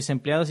ante mis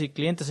empleados y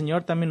clientes.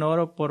 Señor, también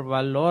oro por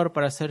valor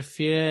para ser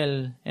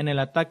fiel en el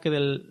ataque de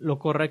lo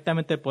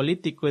correctamente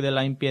político y de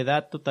la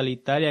impiedad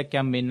totalitaria que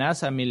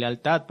amenaza mi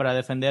lealtad para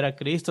defender a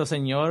Cristo.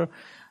 Señor,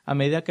 a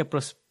medida que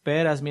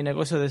prosperas mi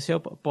negocio, deseo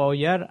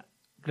apoyar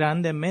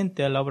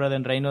grandemente a la obra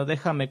del reino.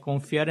 Déjame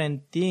confiar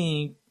en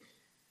ti.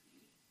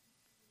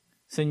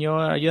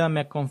 Señor, ayúdame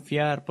a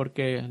confiar,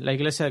 porque la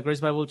iglesia de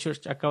Grace Bible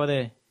Church acaba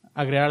de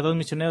agregar 2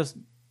 misioneros.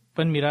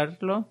 ¿Pueden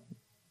mirarlo?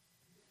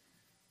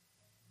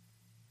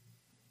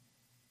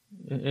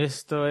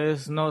 Esto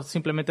es no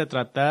simplemente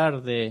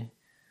tratar de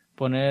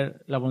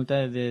poner la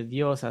voluntad de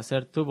Dios a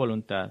hacer tu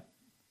voluntad.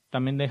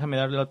 También déjame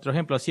darle otro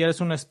ejemplo. Si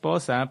eres una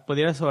esposa,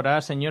 pudieras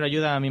orar, Señor,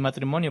 ayuda a mi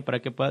matrimonio para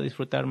que pueda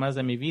disfrutar más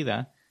de mi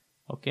vida.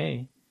 Ok.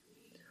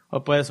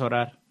 O puedes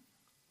orar,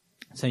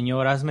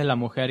 Señor, hazme la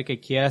mujer que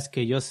quieras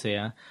que yo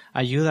sea.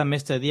 Ayúdame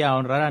este día a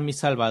honrar a mi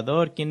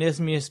Salvador, quien es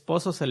mi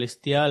esposo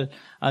celestial,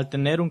 al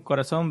tener un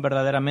corazón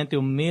verdaderamente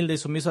humilde y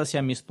sumiso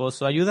hacia mi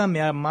esposo.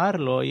 Ayúdame a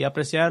amarlo y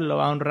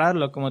apreciarlo, a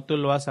honrarlo como tú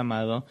lo has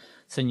amado.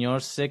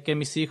 Señor, sé que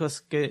mis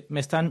hijos que me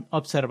están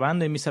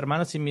observando y mis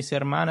hermanos y mis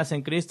hermanas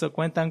en Cristo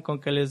cuentan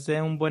con que les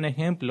dé un buen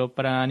ejemplo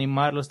para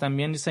animarlos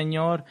también. Y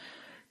Señor,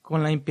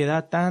 con la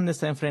impiedad tan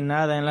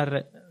desenfrenada en las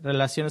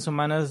relaciones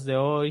humanas de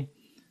hoy,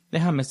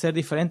 déjame ser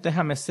diferente,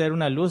 déjame ser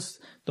una luz,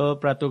 todo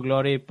para tu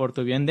gloria y por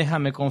tu bien.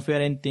 Déjame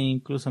confiar en ti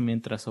incluso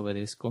mientras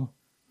obedezco.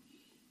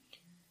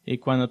 Y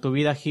cuando tu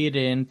vida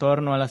gire en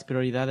torno a las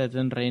prioridades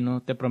del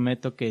reino, te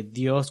prometo que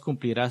Dios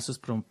cumplirá sus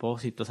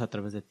propósitos a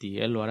través de ti.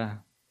 Él lo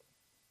hará.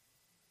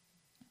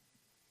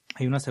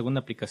 Hay una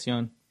segunda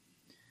aplicación,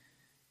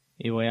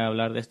 y voy a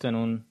hablar de esto en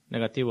un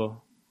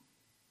negativo.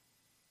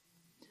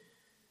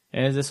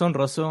 Es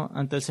deshonroso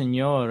ante el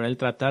Señor el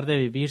tratar de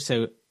vivir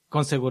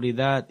con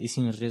seguridad y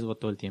sin riesgo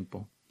todo el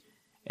tiempo.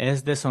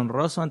 Es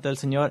deshonroso ante el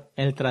Señor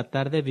el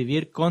tratar de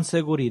vivir con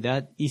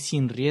seguridad y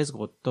sin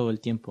riesgo todo el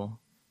tiempo.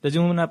 Desde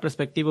una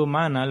perspectiva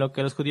humana, lo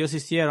que los judíos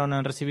hicieron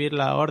al recibir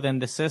la orden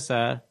de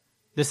cesar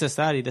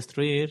y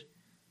destruir,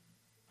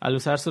 al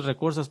usar sus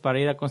recursos para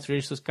ir a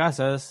construir sus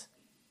casas,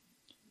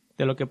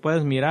 de lo que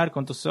puedes mirar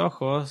con tus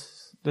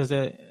ojos,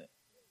 desde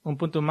un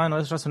punto humano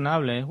es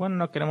razonable. Bueno,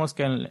 no queremos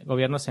que el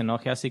gobierno se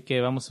enoje, así que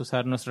vamos a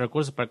usar nuestros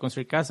recursos para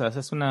construir casas.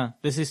 Es una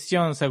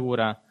decisión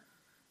segura.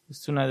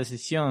 Es una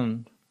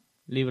decisión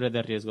libre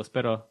de riesgos,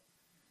 pero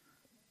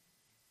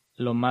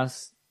lo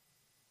más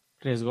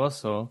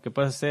riesgoso que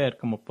puedes hacer,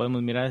 como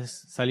podemos mirar, es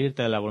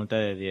salirte de la voluntad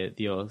de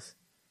Dios.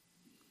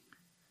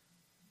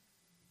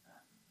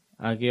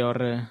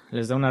 Aguior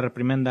les da una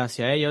reprimenda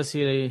hacia ellos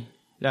y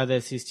la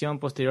decisión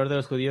posterior de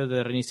los judíos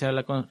de reiniciar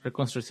la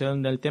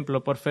reconstrucción del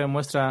templo por fe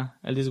muestra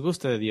el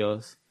disgusto de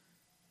Dios.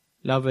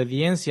 La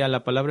obediencia a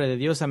la palabra de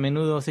Dios a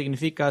menudo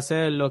significa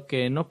hacer lo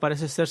que no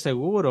parece ser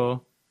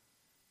seguro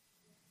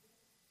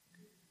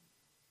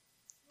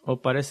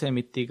o parece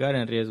mitigar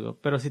el riesgo.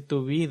 Pero si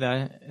tu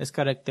vida es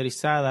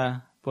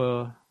caracterizada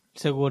por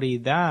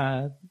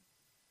seguridad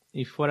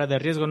y fuera de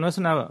riesgo, no es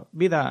una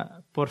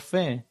vida por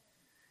fe.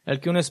 El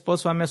que un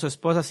esposo ame a su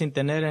esposa sin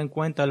tener en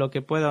cuenta lo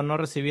que pueda o no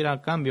recibir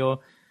a cambio,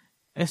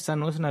 esta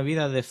no es una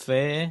vida de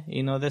fe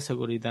y no de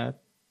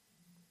seguridad.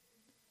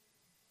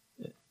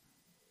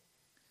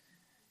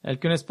 El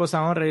que una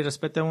esposa honre y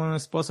respete a un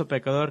esposo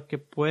pecador que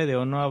puede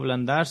o no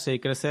ablandarse y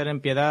crecer en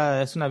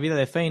piedad es una vida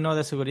de fe y no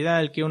de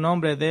seguridad. El que un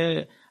hombre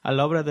dé a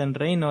la obra del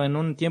reino en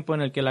un tiempo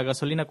en el que la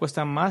gasolina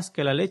cuesta más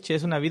que la leche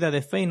es una vida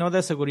de fe y no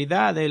de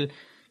seguridad. El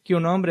que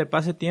un hombre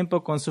pase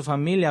tiempo con su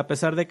familia a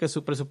pesar de que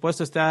su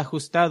presupuesto esté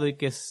ajustado y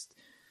que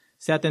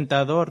sea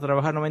tentador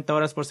trabajar 90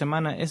 horas por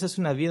semana, esa es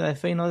una vida de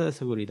fe y no de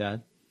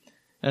seguridad.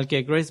 El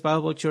que Grace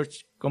Bible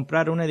Church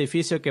comprara un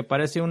edificio que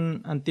parece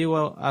un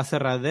antiguo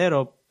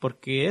aserradero,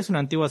 porque es un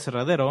antiguo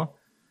aserradero,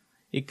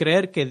 y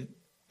creer que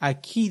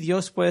aquí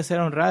Dios puede ser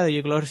honrado y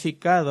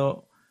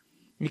glorificado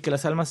y que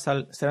las almas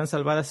serán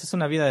salvadas es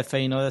una vida de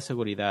fe y no de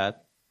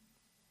seguridad.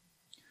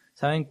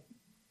 ¿Saben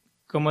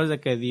cómo es de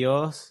que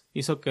Dios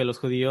hizo que los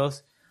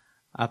judíos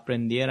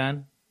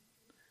aprendieran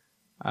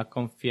a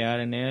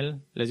confiar en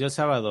Él? Les dio el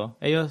sábado.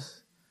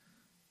 Ellos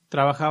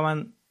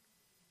trabajaban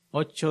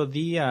 8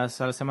 días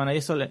a la semana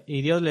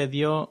y Dios le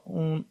dio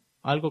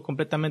algo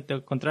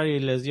completamente contrario y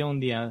les dio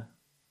un día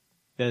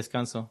de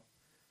descanso.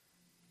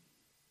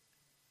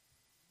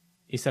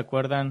 ¿Y se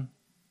acuerdan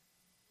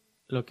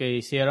lo que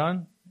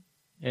hicieron?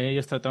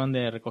 Ellos trataron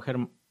de recoger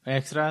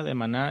extra de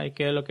maná. ¿Y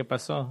qué es lo que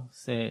pasó?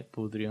 Se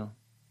pudrió.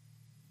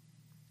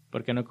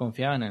 Porque no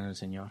confiaban en el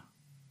Señor.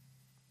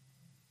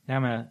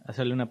 Déjame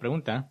hacerle una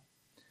pregunta.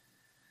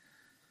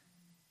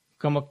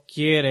 ¿Cómo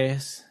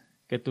quieres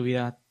que tu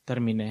vida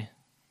termine?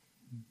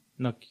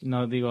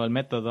 No digo el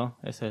método,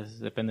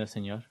 depende del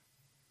Señor.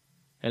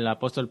 El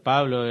apóstol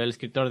Pablo, el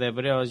escritor de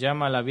Hebreos,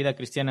 llama a la vida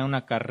cristiana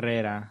una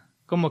carrera.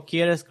 ¿Cómo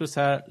quieres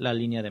cruzar la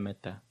línea de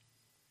meta?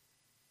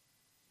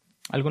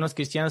 Algunos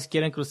cristianos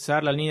quieren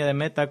cruzar la línea de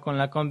meta con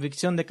la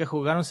convicción de que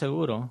jugaron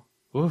seguro.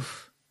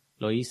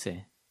 Lo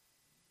hice.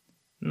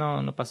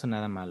 No pasó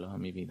nada malo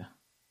en mi vida.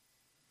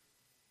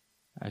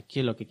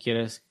 Aquí lo que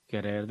quieres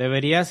querer.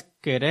 Deberías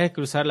querer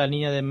cruzar la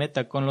línea de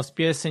meta con los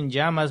pies en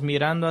llamas,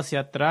 mirando hacia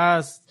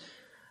atrás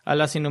a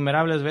las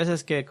innumerables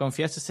veces que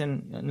confiaste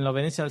en la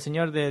obediencia al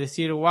Señor, de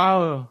decir,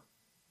 wow,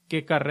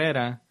 qué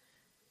carrera.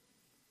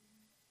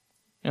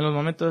 En los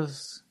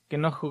momentos que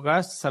no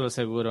jugaste a lo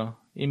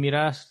seguro y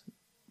mira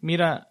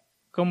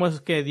cómo es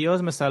que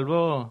Dios me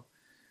salvó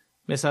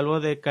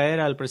de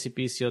caer al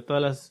precipicio.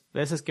 Todas las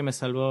veces que me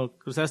salvó,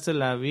 cruzaste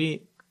la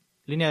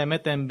línea de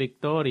meta en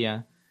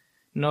victoria,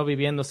 no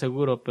viviendo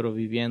seguro, pero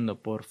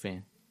viviendo por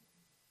fe.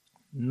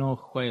 No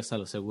juegues a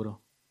lo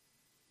seguro.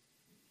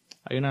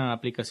 Hay una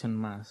aplicación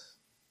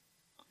más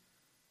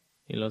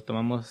y lo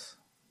tomamos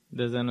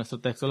desde nuestro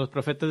texto. Los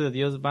profetas de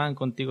Dios van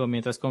contigo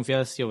mientras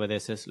confías y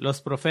obedeces.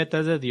 Los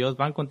profetas de Dios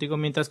van contigo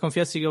mientras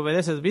confías y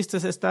obedeces. ¿Viste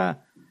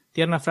esta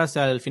tierna frase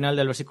al final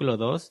del versículo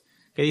 2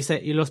 que dice,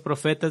 y los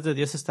profetas de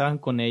Dios estaban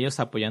con ellos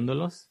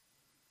apoyándolos?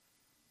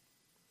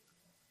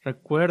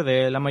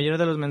 Recuerde, la mayoría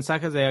de los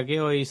mensajes de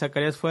Ageo y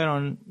Zacarías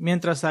fueron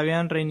mientras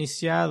habían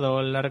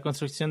reiniciado la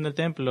reconstrucción del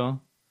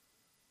templo.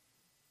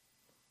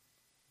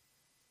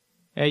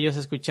 Ellos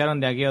escucharon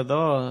de Ageo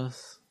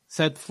 2.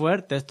 Sed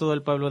fuertes, todo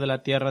el pueblo de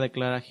la tierra,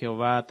 declara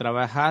Jehová.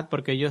 Trabajad,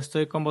 porque yo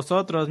estoy con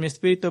vosotros. Mi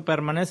espíritu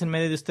permanece en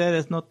medio de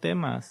ustedes. No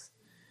temas.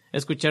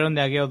 Escucharon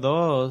de Ageo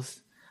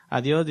 2.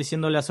 A Dios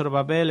diciéndole a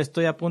Zorobabel,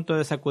 estoy a punto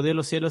de sacudir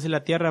los cielos y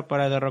la tierra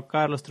para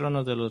derrocar los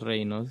tronos de los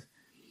reinos.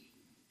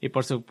 Y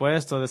por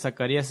supuesto, de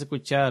Zacarías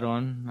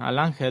escucharon al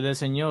ángel del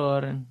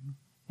Señor,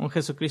 un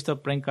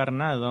Jesucristo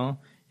preencarnado,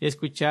 y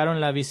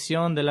escucharon la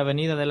visión de la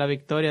venida de la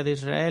victoria de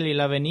Israel y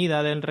la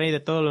venida del Rey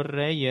de todos los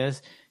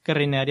reyes que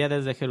reinaría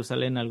desde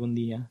Jerusalén algún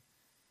día.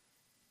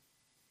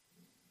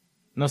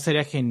 ¿No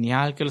sería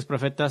genial que los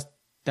profetas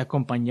te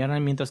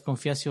acompañaran mientras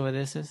confías y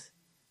obedeces?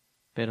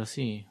 Pero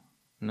sí,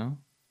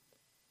 ¿no?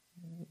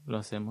 Lo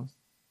hacemos.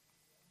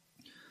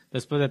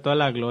 Después de toda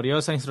la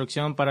gloriosa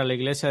instrucción para la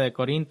iglesia de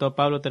Corinto,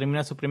 Pablo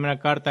termina su primera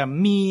carta,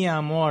 mi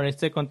amor,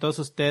 esté con todos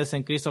ustedes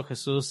en Cristo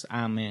Jesús.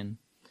 Amén.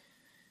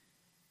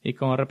 Y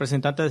como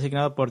representante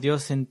designado por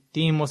Dios,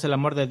 sentimos el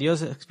amor de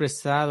Dios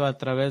expresado a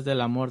través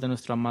del amor de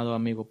nuestro amado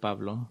amigo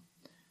Pablo.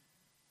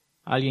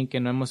 Alguien que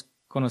no hemos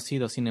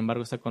conocido, sin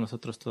embargo, está con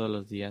nosotros todos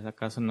los días.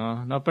 ¿Acaso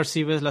no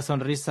percibes la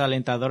sonrisa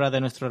alentadora de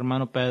nuestro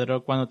hermano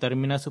Pedro cuando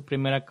termina su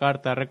primera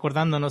carta,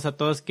 recordándonos a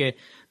todos que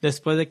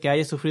después de que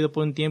hayas sufrido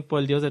por un tiempo,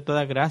 el Dios de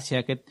toda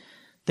gracia, que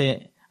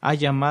te ha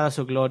llamado a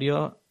su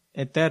gloria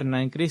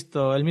eterna en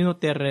Cristo, Él mismo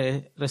te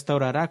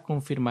restaurará,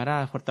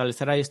 confirmará,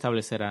 fortalecerá y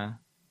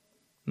establecerá?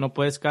 No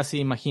puedes casi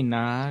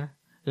imaginar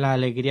la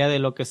alegría de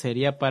lo que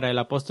sería para el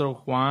apóstol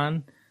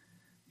Juan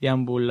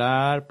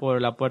deambular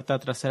por la puerta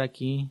trasera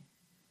aquí,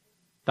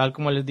 tal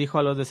como les dijo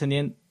a los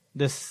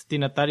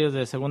destinatarios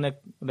de segunda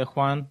de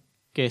Juan,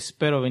 que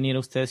espero venir a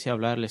ustedes y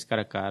hablarles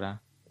cara a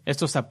cara.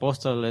 Estos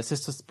apóstoles,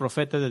 estos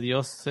profetas de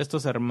Dios,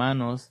 estos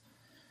hermanos,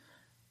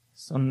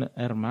 son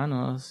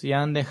hermanos y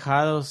han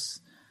dejado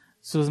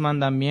sus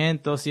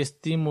mandamientos y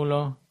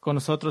estímulo con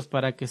nosotros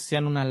para que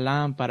sean una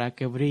lámpara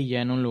que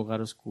brilla en un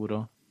lugar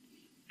oscuro.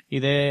 Y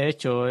de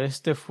hecho,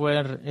 este fue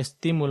el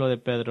estímulo de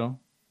Pedro.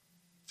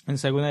 En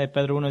 2 de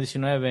Pedro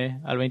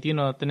 1:19 al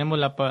 21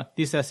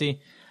 dice así,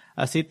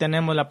 así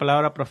tenemos la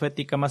palabra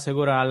profética más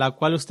segura, a la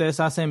cual ustedes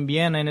hacen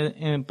bien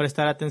en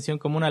prestar atención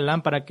como una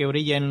lámpara que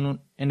brilla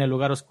en el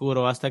lugar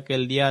oscuro hasta que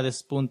el día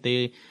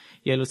despunte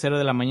y el lucero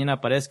de la mañana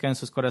aparezca en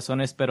sus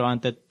corazones, pero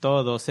ante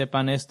todo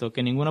sepan esto,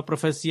 que ninguna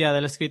profecía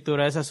de la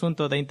Escritura es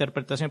asunto de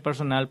interpretación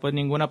personal, pues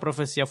ninguna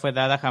profecía fue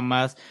dada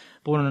jamás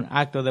por un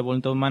acto de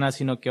voluntad humana,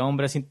 sino que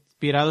hombres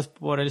inspirados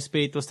por el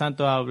Espíritu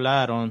Santo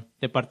hablaron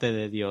de parte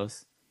de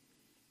Dios.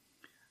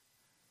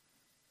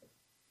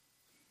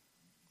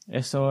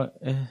 Eso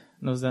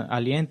nos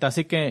alienta.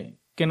 Así que,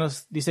 ¿qué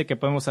nos dice que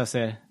podemos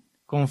hacer?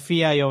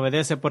 Confía y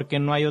obedece, porque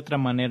no hay otra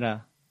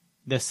manera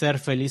de ser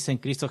feliz en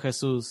Cristo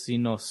Jesús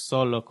sino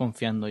solo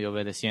confiando y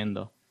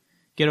obedeciendo.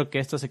 Quiero que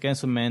esto se quede en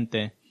su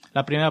mente.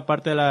 La primera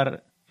parte de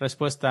la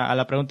respuesta a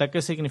la pregunta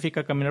 ¿qué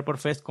significa caminar por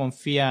fe? Es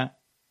confiar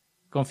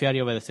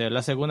y obedecer.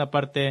 La segunda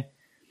parte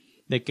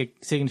de qué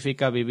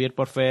significa vivir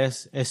por fe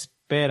es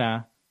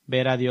espera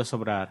ver a Dios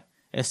obrar.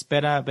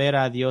 Espera ver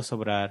a Dios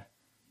obrar.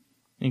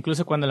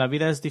 Incluso cuando la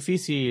vida es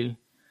difícil,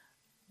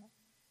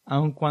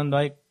 aun cuando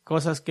hay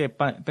cosas que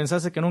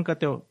pensaste que nunca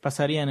te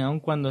pasarían, aun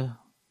cuando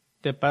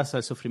te pasa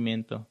el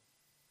sufrimiento.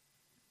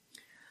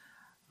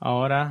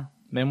 Ahora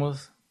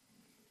vemos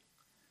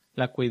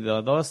la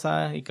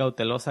cuidadosa y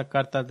cautelosa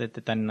carta de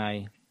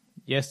Tatanai.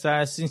 Y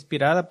esta es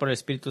inspirada por el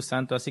Espíritu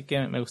Santo, así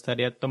que me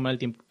gustaría tomar el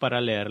tiempo para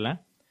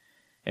leerla.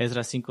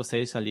 Esdras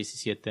 5:6 al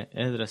 17.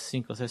 Esdras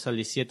 5:6 al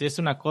 17. Es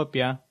una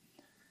copia.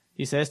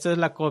 Dice, esta es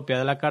la copia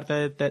de la carta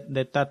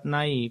de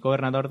Tatnai,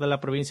 gobernador de la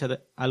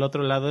provincia al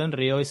otro lado del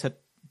río, y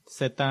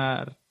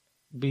Setar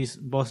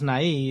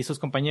Bosnai y sus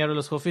compañeros,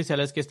 los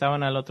oficiales que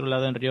estaban al otro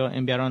lado del río,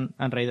 enviaron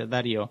al rey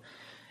Darío.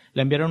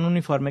 Le enviaron un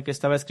informe que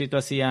estaba escrito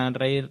así: al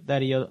rey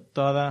Darío,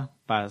 toda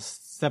paz.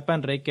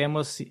 Sepan, rey, que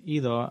hemos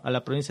ido a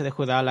la provincia de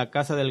Judá, a la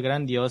casa del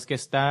gran Dios, que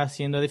está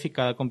siendo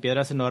edificada con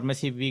piedras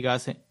enormes y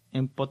vigas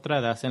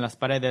empotradas en las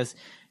paredes,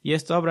 y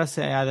esta obra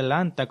se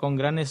adelanta con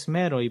gran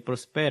esmero y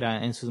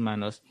prospera en sus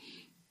manos.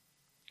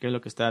 ¿Qué es lo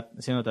que está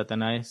haciendo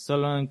Tatanai?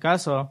 Solo en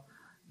caso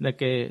de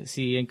que,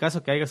 si en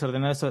caso que hayas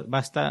ordenado eso,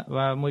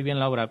 va muy bien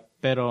la obra,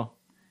 pero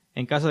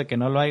en caso de que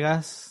no lo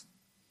hayas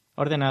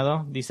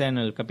ordenado, dice en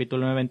el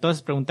capítulo 9,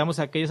 entonces preguntamos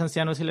a aquellos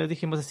ancianos y les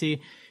dijimos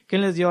así: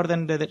 ¿quién les dio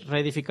orden de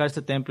reedificar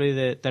este templo y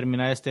de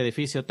terminar este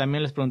edificio?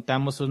 También les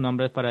preguntamos sus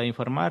nombres para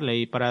informarle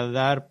y para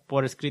dar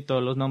por escrito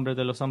los nombres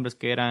de los hombres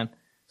que eran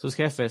sus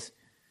jefes.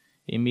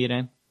 Y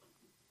miren,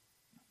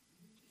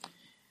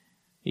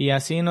 y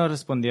así nos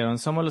respondieron: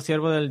 somos los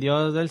siervos del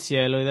Dios del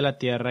cielo y de la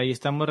tierra, y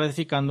estamos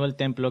reedificando el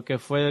templo que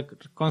fue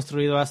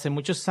construido hace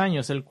muchos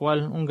años, el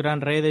cual un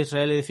gran rey de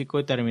Israel edificó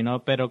y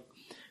terminó, pero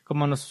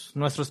como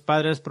nuestros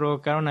padres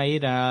provocaron a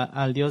ira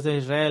al Dios de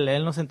Israel,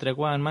 él nos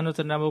entregó en manos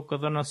de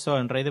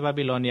Nabucodonosor, rey de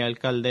Babilonia, el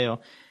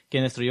caldeo,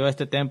 quien destruyó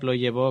este templo y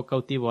llevó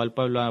cautivo al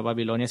pueblo a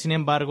Babilonia. Sin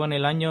embargo, en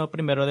el año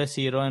primero de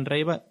Ciro, el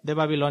rey de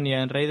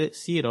Babilonia, el rey de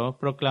Ciro,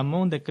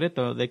 proclamó un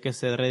decreto de que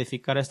se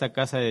reedificara esta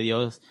casa de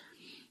Dios.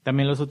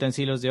 También los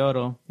utensilios de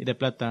oro y de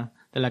plata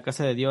de la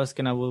casa de Dios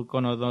que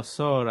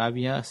Nabucodonosor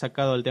había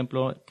sacado del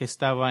templo que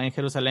estaba en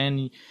Jerusalén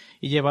y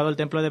llevado al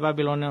templo de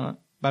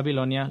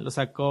Babilonia, lo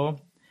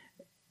sacó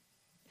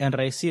el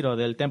rey Ciro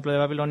del templo de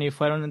Babilonia y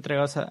fueron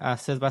entregados a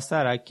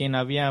Sesbassar, a quien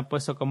había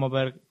puesto como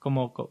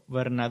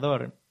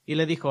gobernador, y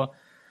le dijo: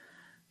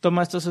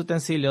 toma estos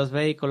utensilios,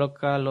 ve y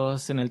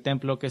colócalos en el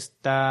templo que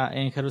está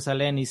en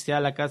Jerusalén, y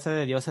sea la casa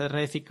de Dios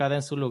reedificada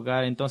en su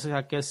lugar. Entonces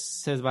aquel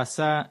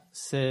Sesbassar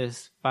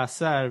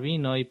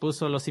vino y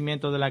puso los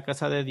cimientos de la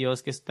casa de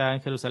Dios que está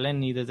en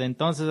Jerusalén, y desde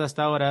entonces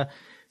hasta ahora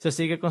se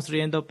sigue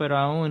construyendo, pero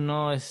aún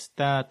no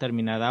está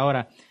terminada.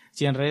 Ahora,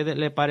 si al rey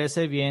le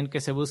parece bien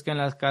que se busque en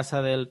la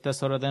casa del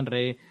tesoro del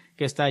rey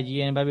que está allí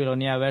en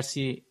Babilonia, a ver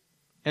si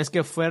es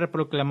que fue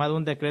proclamado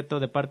un decreto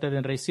de parte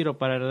del rey Ciro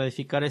para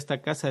reedificar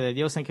esta casa de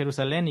Dios en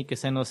Jerusalén, y que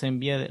se nos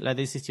envíe la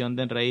decisión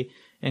del rey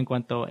en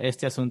cuanto a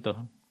este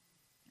asunto.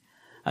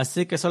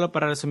 Así que, solo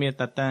para resumir,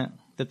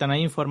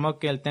 Tatanai informó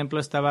que el templo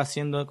estaban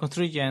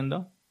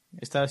construyendo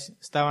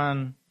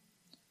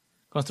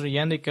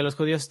y que los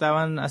judíos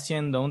estaban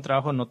haciendo un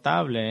trabajo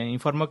notable.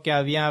 Informó que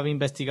había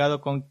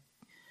investigado con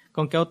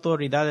qué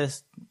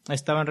autoridades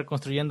estaban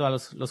reconstruyendo a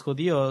los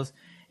judíos.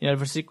 En el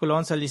versículo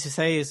 11 al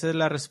 16 es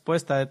la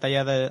respuesta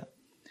detallada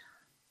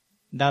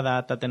dada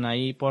a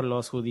Tatanai por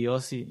los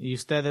judíos, y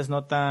ustedes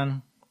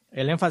notan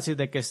el énfasis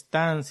de que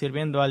están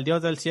sirviendo al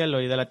Dios del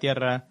cielo y de la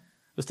tierra.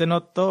 Usted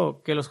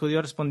notó que los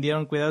judíos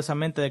respondieron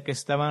cuidadosamente de que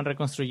estaban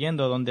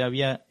reconstruyendo donde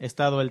había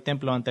estado el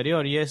templo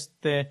anterior, y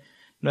este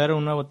no era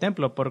un nuevo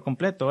templo por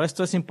completo.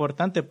 Esto es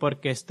importante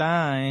porque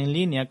está en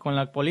línea con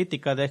la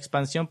política de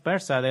expansión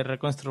persa de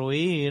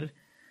reconstruir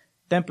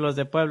templos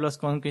de pueblos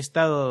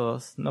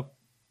conquistados,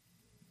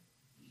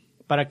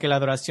 para que la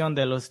adoración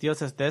de los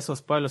dioses de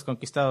esos pueblos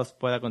conquistados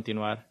pueda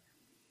continuar.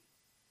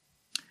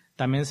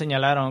 También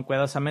señalaron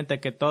cuidadosamente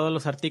que todos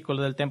los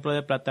artículos del templo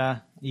de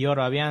plata y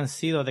oro habían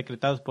sido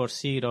decretados por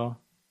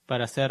Ciro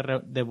para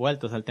ser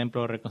devueltos al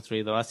templo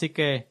reconstruido. Así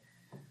que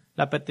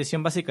la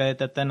petición básica de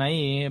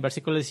Tatanai,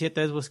 versículo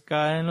 17, es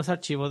buscar en los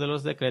archivos de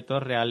los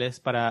decretos reales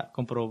para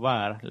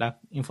comprobar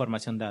la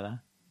información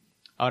dada.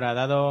 Ahora,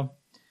 dado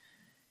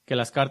que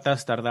las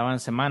cartas tardaban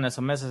semanas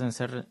o meses en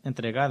ser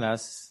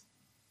entregadas,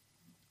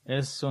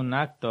 es un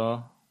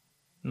acto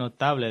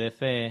notable de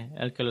fe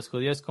el que los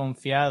judíos,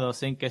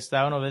 confiados en que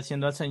estaban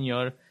obedeciendo al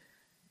Señor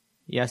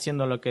y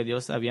haciendo lo que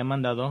Dios había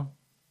mandado,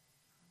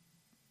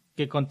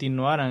 que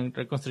continuaran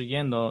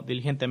reconstruyendo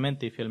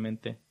diligentemente y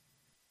fielmente.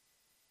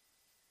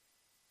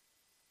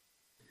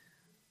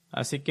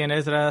 Así que en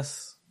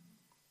Esdras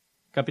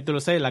capítulo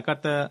 6 la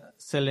carta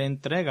se le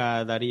entrega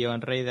a Darío,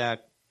 en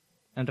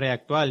rey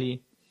actual,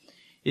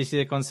 y si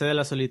se concede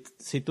la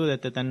solicitud de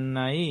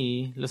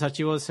Tatanai, los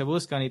archivos se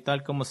buscan, y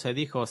tal como se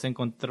dijo, se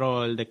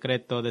encontró el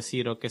decreto de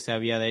Ciro que se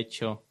había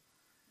hecho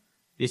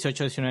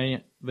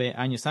 19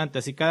 años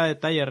antes, y cada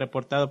detalle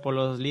reportado por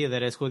los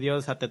líderes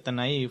judíos a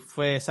Tatanai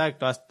fue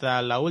exacto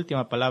hasta la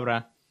última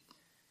palabra.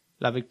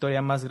 La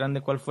victoria más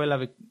grande, ¿cuál fue?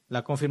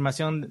 La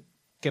confirmación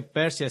que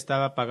Persia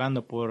estaba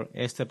pagando por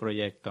este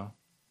proyecto.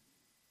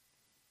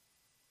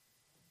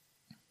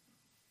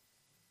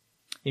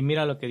 Y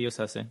mira lo que Dios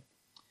hace.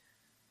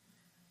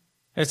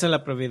 Esa es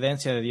la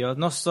providencia de Dios.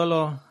 No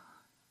solo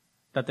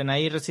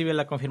Tatenai recibe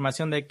la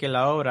confirmación de que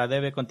la obra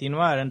debe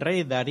continuar. El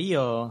rey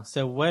Darío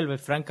se vuelve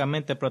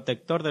francamente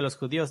protector de los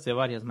judíos de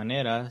varias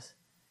maneras.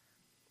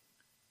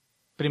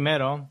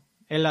 Primero,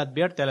 él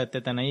advierte a la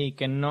Tatenai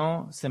que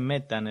no se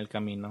meta en el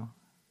camino.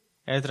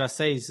 Esdras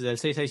 6, del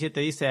 6 al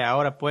 7 dice: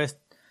 Ahora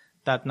pues,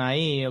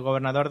 Tatnai, el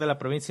gobernador de la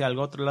provincia al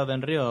otro lado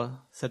del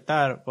río,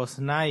 Setar,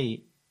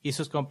 Boznai y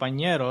sus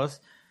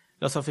compañeros,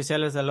 los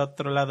oficiales del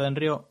otro lado del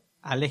río,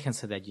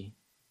 aléjense de allí.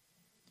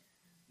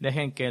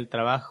 Dejen que el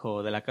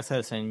trabajo de la casa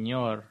del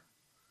Señor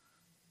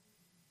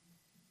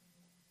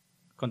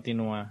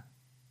continúe.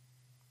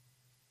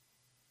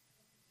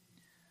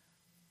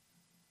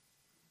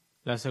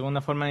 La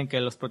segunda forma en que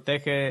los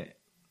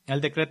protege,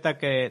 él decreta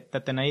que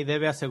Tatenai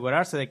debe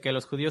asegurarse de que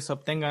los judíos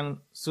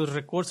obtengan sus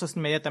recursos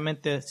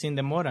inmediatamente sin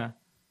demora.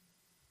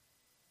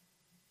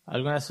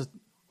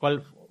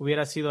 ¿Cuál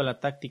hubiera sido la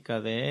táctica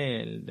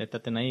de él, de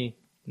Tatenai?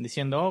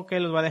 Diciendo, ok,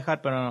 los va a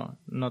dejar, pero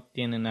no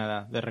tiene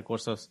nada de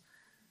recursos.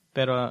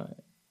 Pero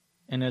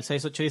en el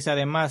 6.8 dice,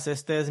 además,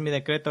 este es mi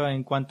decreto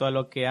en cuanto a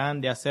lo que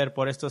han de hacer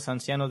por estos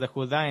ancianos de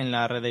Judá en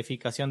la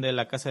reedificación de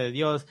la casa de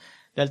Dios,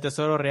 del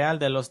tesoro real,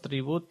 de los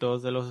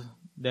tributos,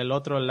 del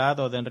otro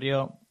lado del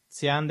río.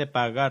 Se han de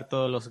pagar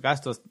todos los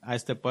gastos a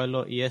este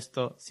pueblo y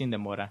esto sin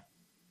demora.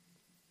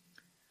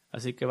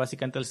 Así que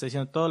básicamente le está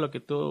diciendo, todo lo que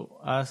tú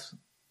has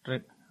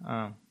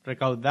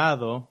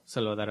recaudado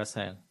se lo darás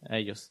a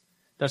ellos.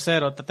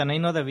 Tercero, Tatenai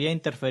no debía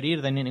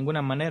interferir de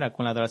ninguna manera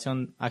con la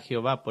adoración a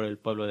Jehová por el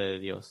pueblo de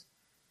Dios.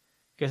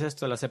 ¿Qué es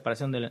esto? La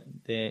separación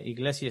de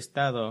iglesia y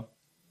Estado.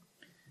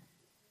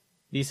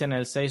 Dice en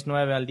el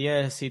 6:9 al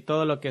 10, y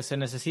todo lo que se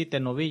necesite,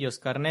 novillos,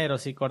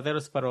 carneros y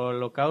corderos para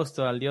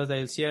holocausto al Dios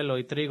del cielo,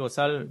 y trigo,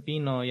 sal,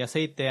 vino y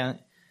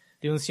aceite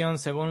de unción,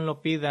 según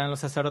lo pidan los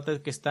sacerdotes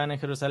que están en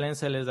Jerusalén,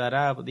 se les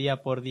dará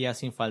día por día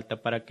sin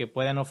falta, para que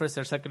puedan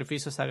ofrecer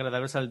sacrificios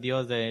agradables al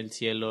Dios del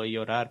cielo y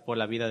orar por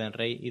la vida del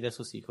rey y de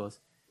sus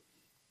hijos.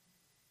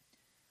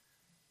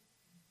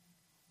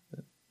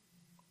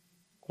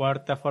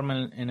 Cuarta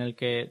forma en la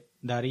que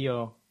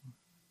Darío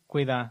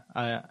cuida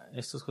a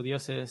estos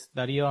judíos es: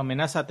 Darío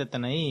amenaza a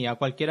Tatenai, a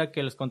cualquiera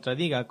que los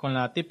contradiga, con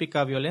la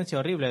típica violencia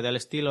horrible del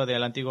estilo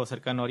del antiguo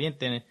cercano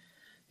oriente.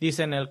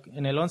 Dice en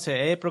el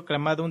 11, he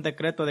proclamado un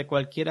decreto de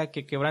cualquiera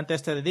que quebrante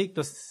este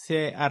edicto,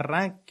 se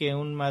arranque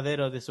un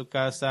madero de su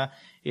casa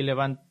y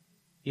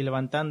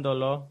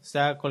levantándolo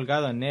sea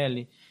colgado en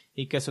él,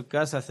 y que su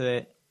casa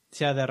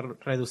sea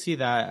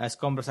reducida a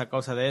escombros a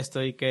causa de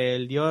esto, y que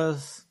el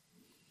Dios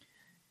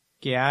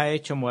que ha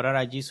hecho morar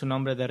allí su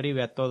nombre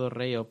derribe a todo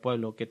rey o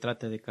pueblo que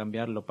trate de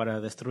cambiarlo para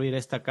destruir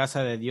esta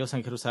casa de Dios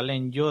en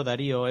Jerusalén. Yo,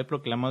 Darío, he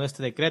proclamado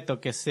este decreto,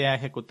 que sea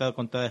ejecutado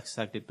con toda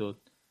exactitud.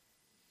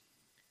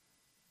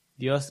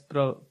 Dios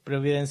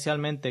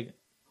providencialmente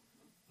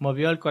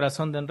movió el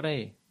corazón del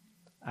rey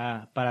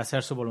para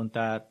hacer su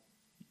voluntad.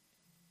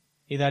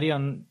 Y Darío,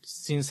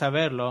 sin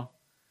saberlo,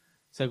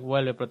 se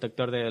vuelve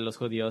protector de los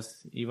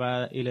judíos y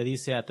va y le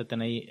dice a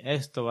Tatenai,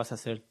 esto vas a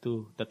hacer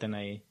tú,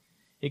 Tatenai.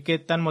 ¿Y qué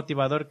tan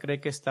motivador cree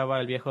que estaba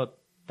el viejo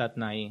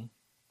Tatnai?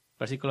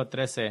 Versículo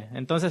 13.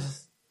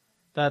 Entonces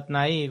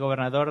Tatnai,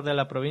 gobernador de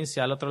la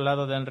provincia al otro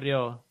lado del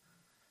río,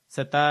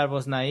 Setar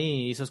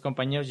Boznai y sus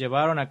compañeros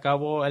llevaron a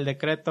cabo el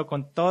decreto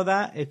con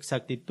toda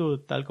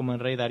exactitud, tal como el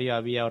rey Darío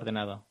había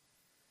ordenado,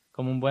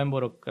 como un buen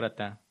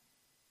burócrata.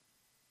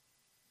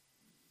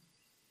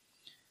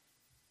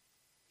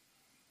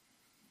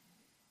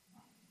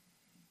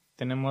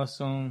 Tenemos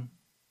un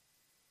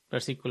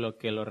versículo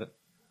que lo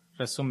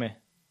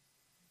resume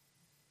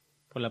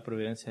por la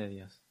providencia de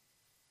Dios.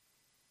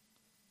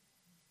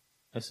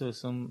 Eso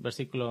es un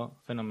versículo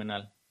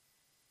fenomenal.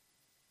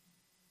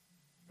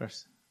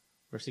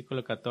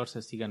 Versículo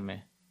 14,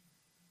 síganme.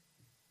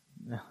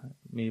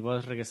 Mi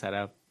voz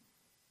regresará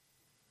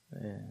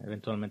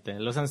eventualmente.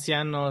 Los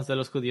ancianos de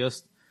los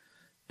judíos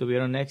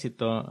tuvieron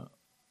éxito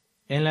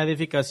en la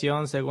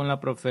edificación según la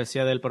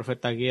profecía del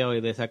profeta Ageo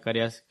y de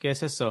Zacarías. ¿Qué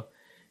es eso?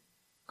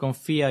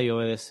 Confía y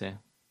obedece.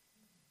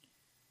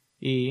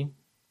 Y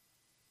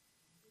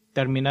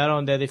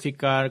terminaron de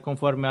edificar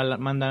conforme al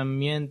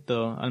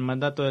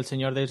mandato del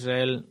Señor de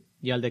Israel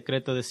y al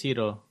decreto de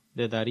Ciro,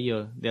 de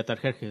Darío, de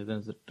Atarjerjes,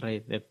 del rey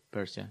de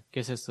Persia.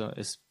 ¿Qué es eso?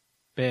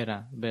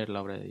 Espera ver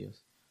la obra de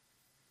Dios.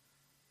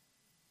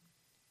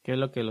 ¿Qué es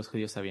lo que los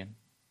judíos sabían?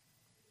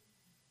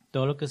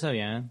 Todo lo que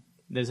sabían,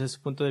 desde su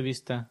punto de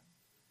vista,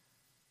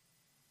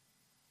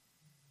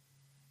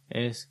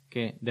 es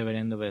que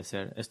deberían de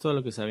obedecer. Es todo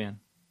lo que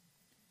sabían.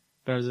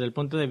 Pero desde el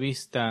punto de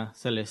vista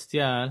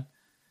celestial,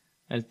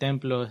 el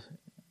templo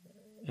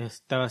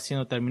estaba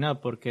siendo terminado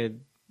porque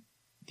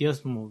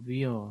Dios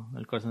movió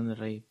el corazón del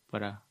rey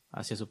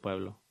hacia su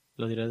pueblo.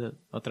 Lo diré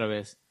otra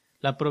vez.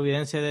 La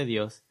providencia de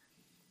Dios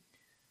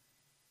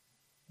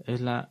es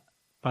la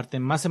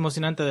parte más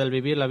emocionante del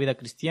vivir la vida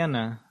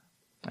cristiana.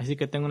 Así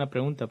que tengo una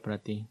pregunta para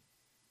ti.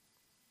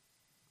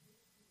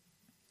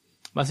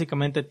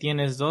 Básicamente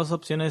tienes dos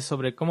opciones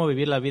sobre cómo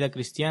vivir la vida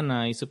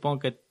cristiana y supongo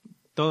que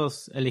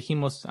todos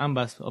elegimos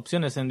ambas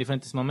opciones en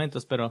diferentes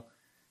momentos, pero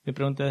mi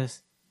pregunta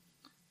es,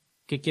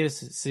 ¿qué quieres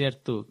ser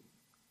tú?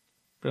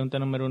 Pregunta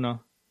número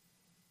 1.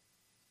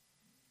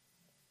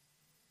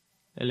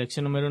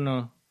 elección número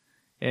 1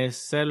 es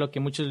ser lo que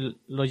muchos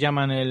lo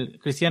llaman el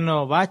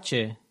cristiano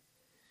bache.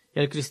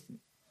 El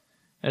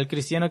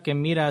cristiano que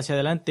mira hacia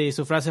adelante y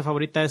su frase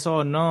favorita es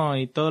 "oh no",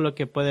 y todo lo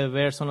que puede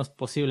ver son los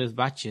posibles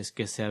baches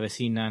que se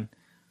avecinan,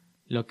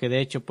 lo que de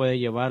hecho puede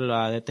llevarlo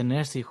a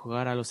detenerse y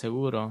jugar a lo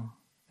seguro,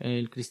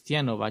 el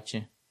cristiano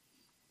bache.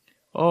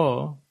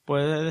 O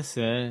puede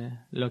ser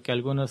lo que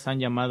algunos han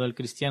llamado el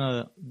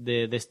cristiano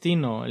de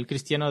destino, el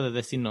cristiano de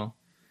destino.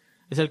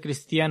 Es el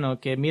cristiano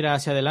que mira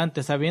hacia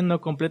adelante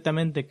sabiendo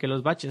completamente que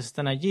los baches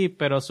están allí,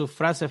 pero su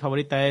frase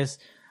favorita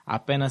es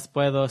 "apenas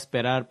puedo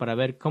esperar para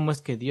ver cómo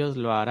es que Dios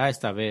lo hará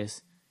esta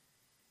vez",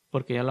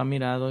 porque ya lo ha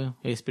mirado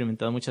y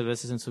experimentado muchas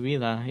veces en su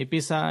vida, y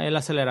pisa el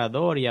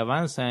acelerador y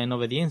avanza en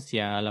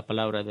obediencia a la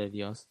palabra de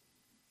Dios.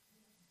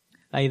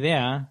 La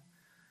idea,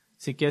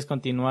 si quieres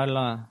continuar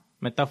la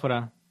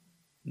metáfora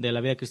de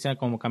la vida cristiana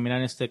como caminar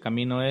en este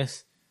camino,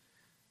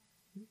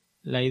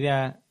 la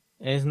idea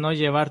es no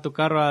llevar tu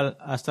carro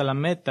hasta la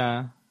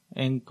meta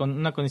con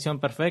una condición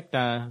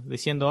perfecta,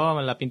 diciendo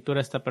 "oh, la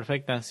pintura está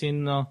perfecta",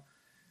 sino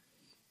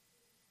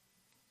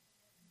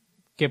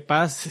que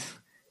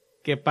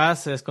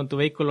pases con tu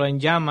vehículo en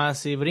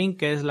llamas y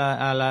brinques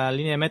a la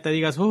línea de meta y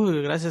digas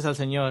 "uy, gracias al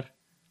Señor",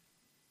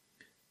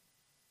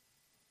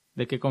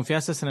 de que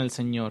confiases en el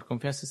Señor,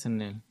 confiases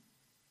en Él.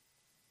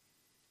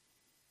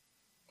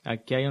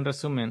 Aquí hay un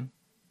resumen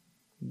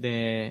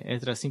de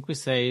Esdras 5 y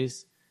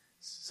 6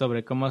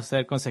 sobre cómo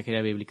hacer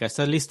consejería bíblica.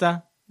 ¿Estás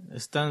lista?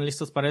 ¿Están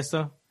listos para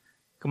esto?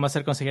 ¿Cómo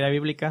hacer consejería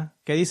bíblica?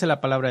 ¿Qué dice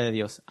la palabra de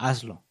Dios?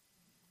 Hazlo.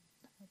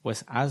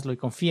 Pues hazlo y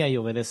confía y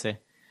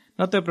obedece.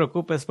 No te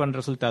preocupes por el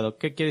resultado.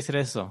 ¿Qué quiere decir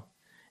eso?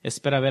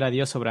 Espera ver a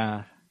Dios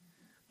obrar.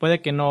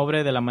 Puede que no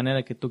obre de la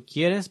manera que tú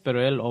quieres,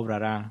 pero Él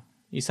obrará.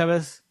 ¿Y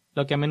sabes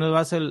lo que a menudo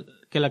hace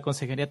que la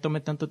consejería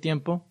tome tanto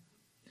tiempo?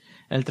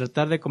 El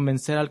tratar de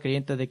convencer al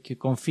creyente de que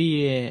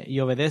confíe y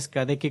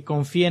obedezca, de que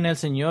confíe en el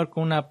Señor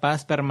con una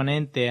paz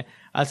permanente,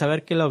 al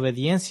saber que la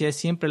obediencia es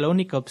siempre la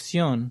única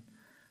opción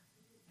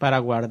para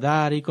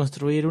guardar y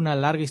construir una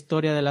larga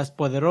historia de las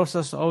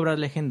poderosas obras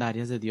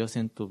legendarias de Dios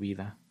en tu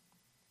vida.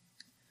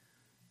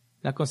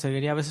 La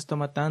consejería a veces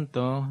toma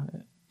tanto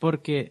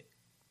porque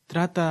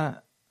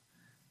tarda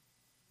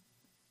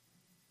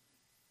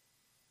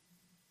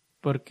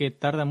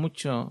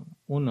mucho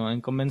uno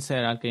en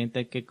convencer al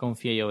creyente que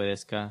confíe y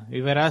obedezca. Y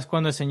verás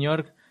cuando el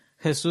Señor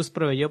Jesús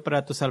proveyó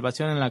para tu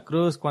salvación en la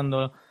cruz,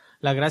 cuando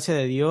la gracia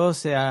de Dios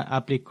se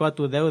aplicó a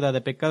tu deuda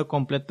de pecado,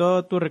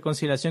 completó tu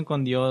reconciliación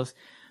con Dios.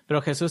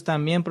 Pero Jesús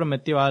también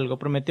prometió algo,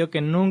 prometió que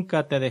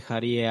nunca te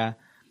dejaría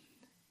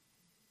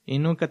y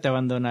nunca te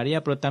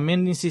abandonaría, pero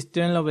también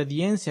insistió en la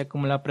obediencia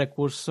como la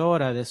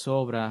precursora de su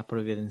obra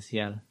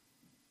providencial.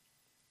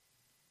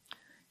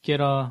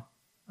 Quiero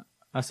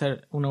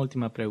hacer una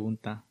última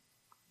pregunta.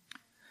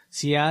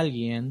 Si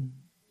alguien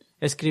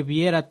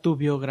escribiera tu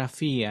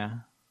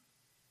biografía,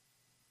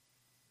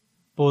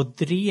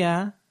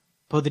 ¿podría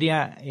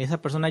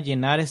esa persona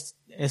llenar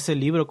ese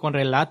libro con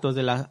relatos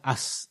de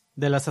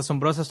las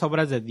asombrosas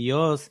obras de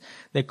Dios,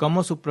 de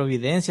cómo su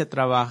providencia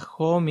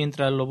trabajó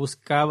mientras lo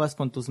buscabas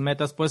con tus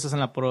metas puestas en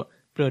la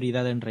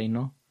prioridad del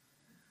reino?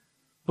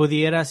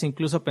 Pudieras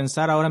incluso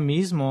pensar ahora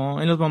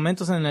mismo en los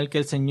momentos en el que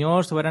el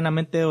Señor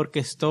soberanamente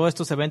orquestó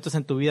estos eventos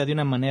en tu vida de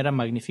una manera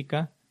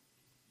magnífica.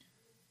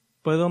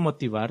 ¿Puedo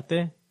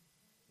motivarte?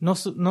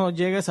 No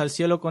llegues al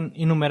cielo con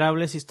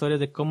innumerables historias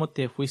de cómo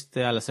te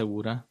fuiste a la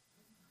segura,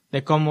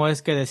 de cómo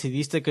es que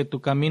decidiste que tu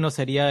camino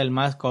sería el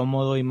más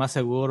cómodo y más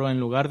seguro en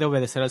lugar de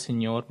obedecer al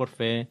Señor por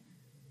fe,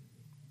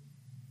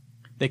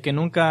 de que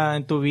nunca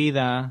en tu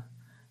vida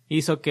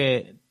hizo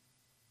que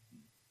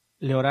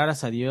le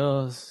oraras a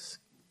Dios.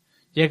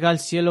 Llega al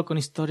cielo con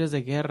historias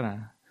de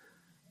guerra.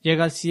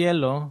 Llega al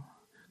cielo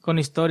con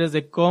historias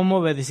de cómo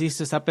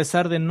obedeciste a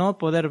pesar de no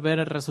poder ver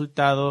el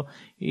resultado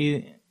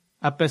y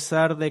a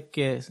pesar de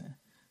que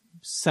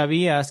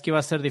sabías que iba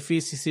a ser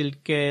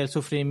difícil, que el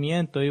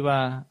sufrimiento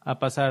iba a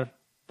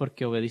pasar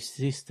porque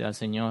obedeciste al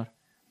Señor.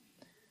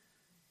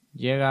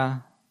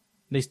 Llega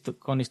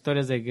con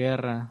historias de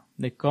guerra,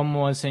 de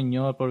cómo el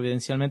Señor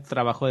providencialmente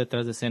trabajó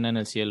detrás de escena en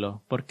el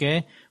cielo. ¿Por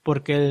qué?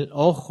 Porque el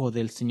ojo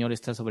del Señor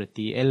está sobre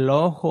ti. El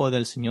ojo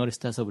del Señor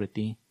está sobre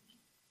ti.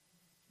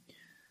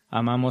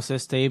 Amamos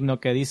este himno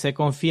que dice: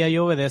 confía y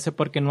obedece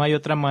porque no hay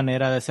otra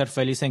manera de ser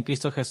feliz en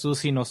Cristo Jesús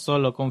sino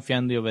solo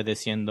confiando y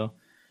obedeciendo.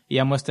 Y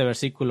amo este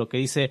versículo que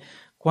dice: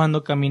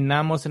 cuando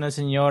caminamos en el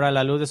Señor a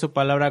la luz de su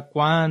palabra,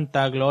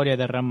 cuánta gloria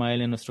derrama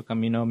Él en nuestro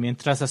camino.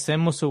 Mientras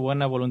hacemos su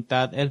buena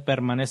voluntad, Él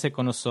permanece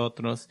con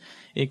nosotros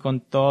y con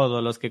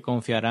todos los que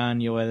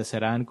confiarán y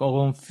obedecerán.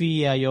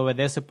 Confía y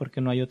obedece porque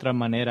no hay otra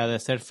manera de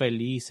ser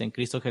feliz en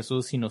Cristo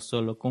Jesús sino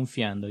solo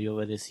confiando y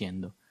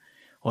obedeciendo.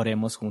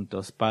 Oremos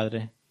juntos.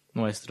 Padre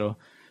nuestro,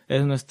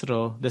 es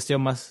nuestro deseo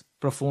más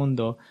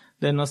profundo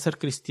de no ser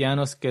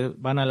cristianos que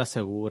van a la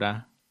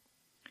segura,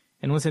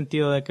 en un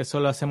sentido de que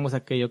solo hacemos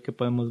aquello que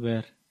podemos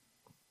ver.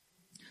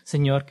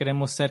 Señor,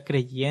 queremos ser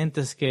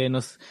creyentes que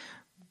nos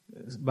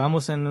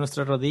vamos en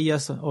nuestras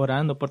rodillas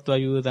orando por tu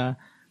ayuda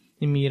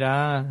y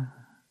mirar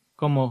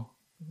cómo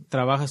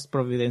trabajas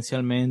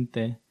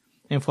providencialmente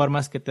en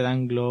formas que te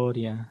dan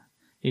gloria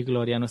y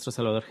gloria a nuestro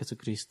Salvador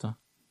Jesucristo.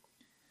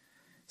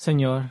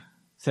 Señor,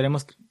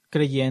 seremos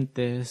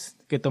creyentes,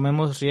 que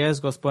tomemos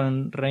riesgos por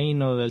el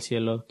reino del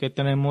cielo, que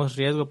tenemos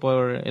riesgo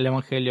por el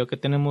Evangelio, que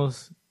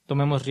tomemos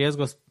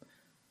riesgos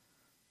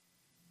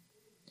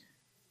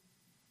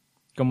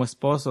como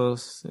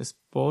esposos,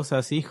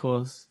 esposas,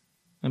 hijos,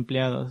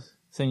 empleados.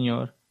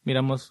 Señor,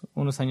 miramos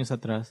unos años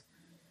atrás,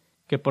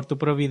 que por tu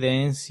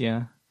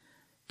providencia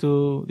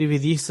tú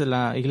dividiste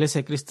la Iglesia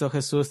de Cristo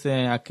Jesús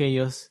de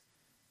aquellos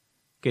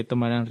que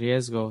tomarán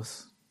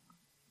riesgos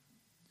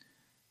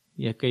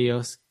y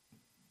aquellos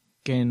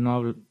que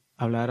no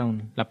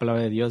hablaron la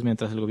palabra de Dios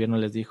mientras el gobierno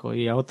les dijo,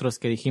 y a otros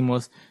que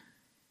dijimos,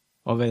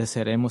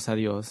 obedeceremos a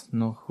Dios,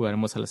 no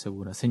jugaremos a la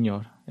segura.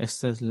 Señor,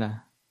 esta es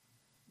la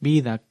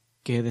vida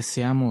que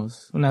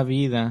deseamos, una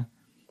vida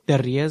de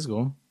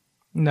riesgo,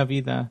 una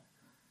vida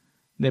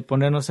de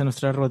ponernos en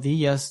nuestras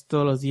rodillas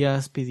todos los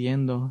días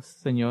pidiendo,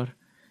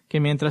 Señor, que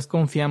mientras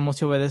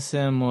confiamos y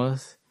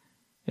obedecemos,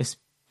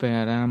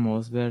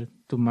 esperamos ver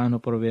tu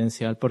mano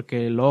providencial,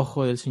 porque el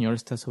ojo del Señor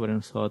está sobre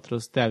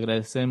nosotros. Te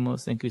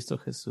agradecemos en Cristo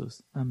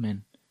Jesús.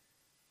 Amén.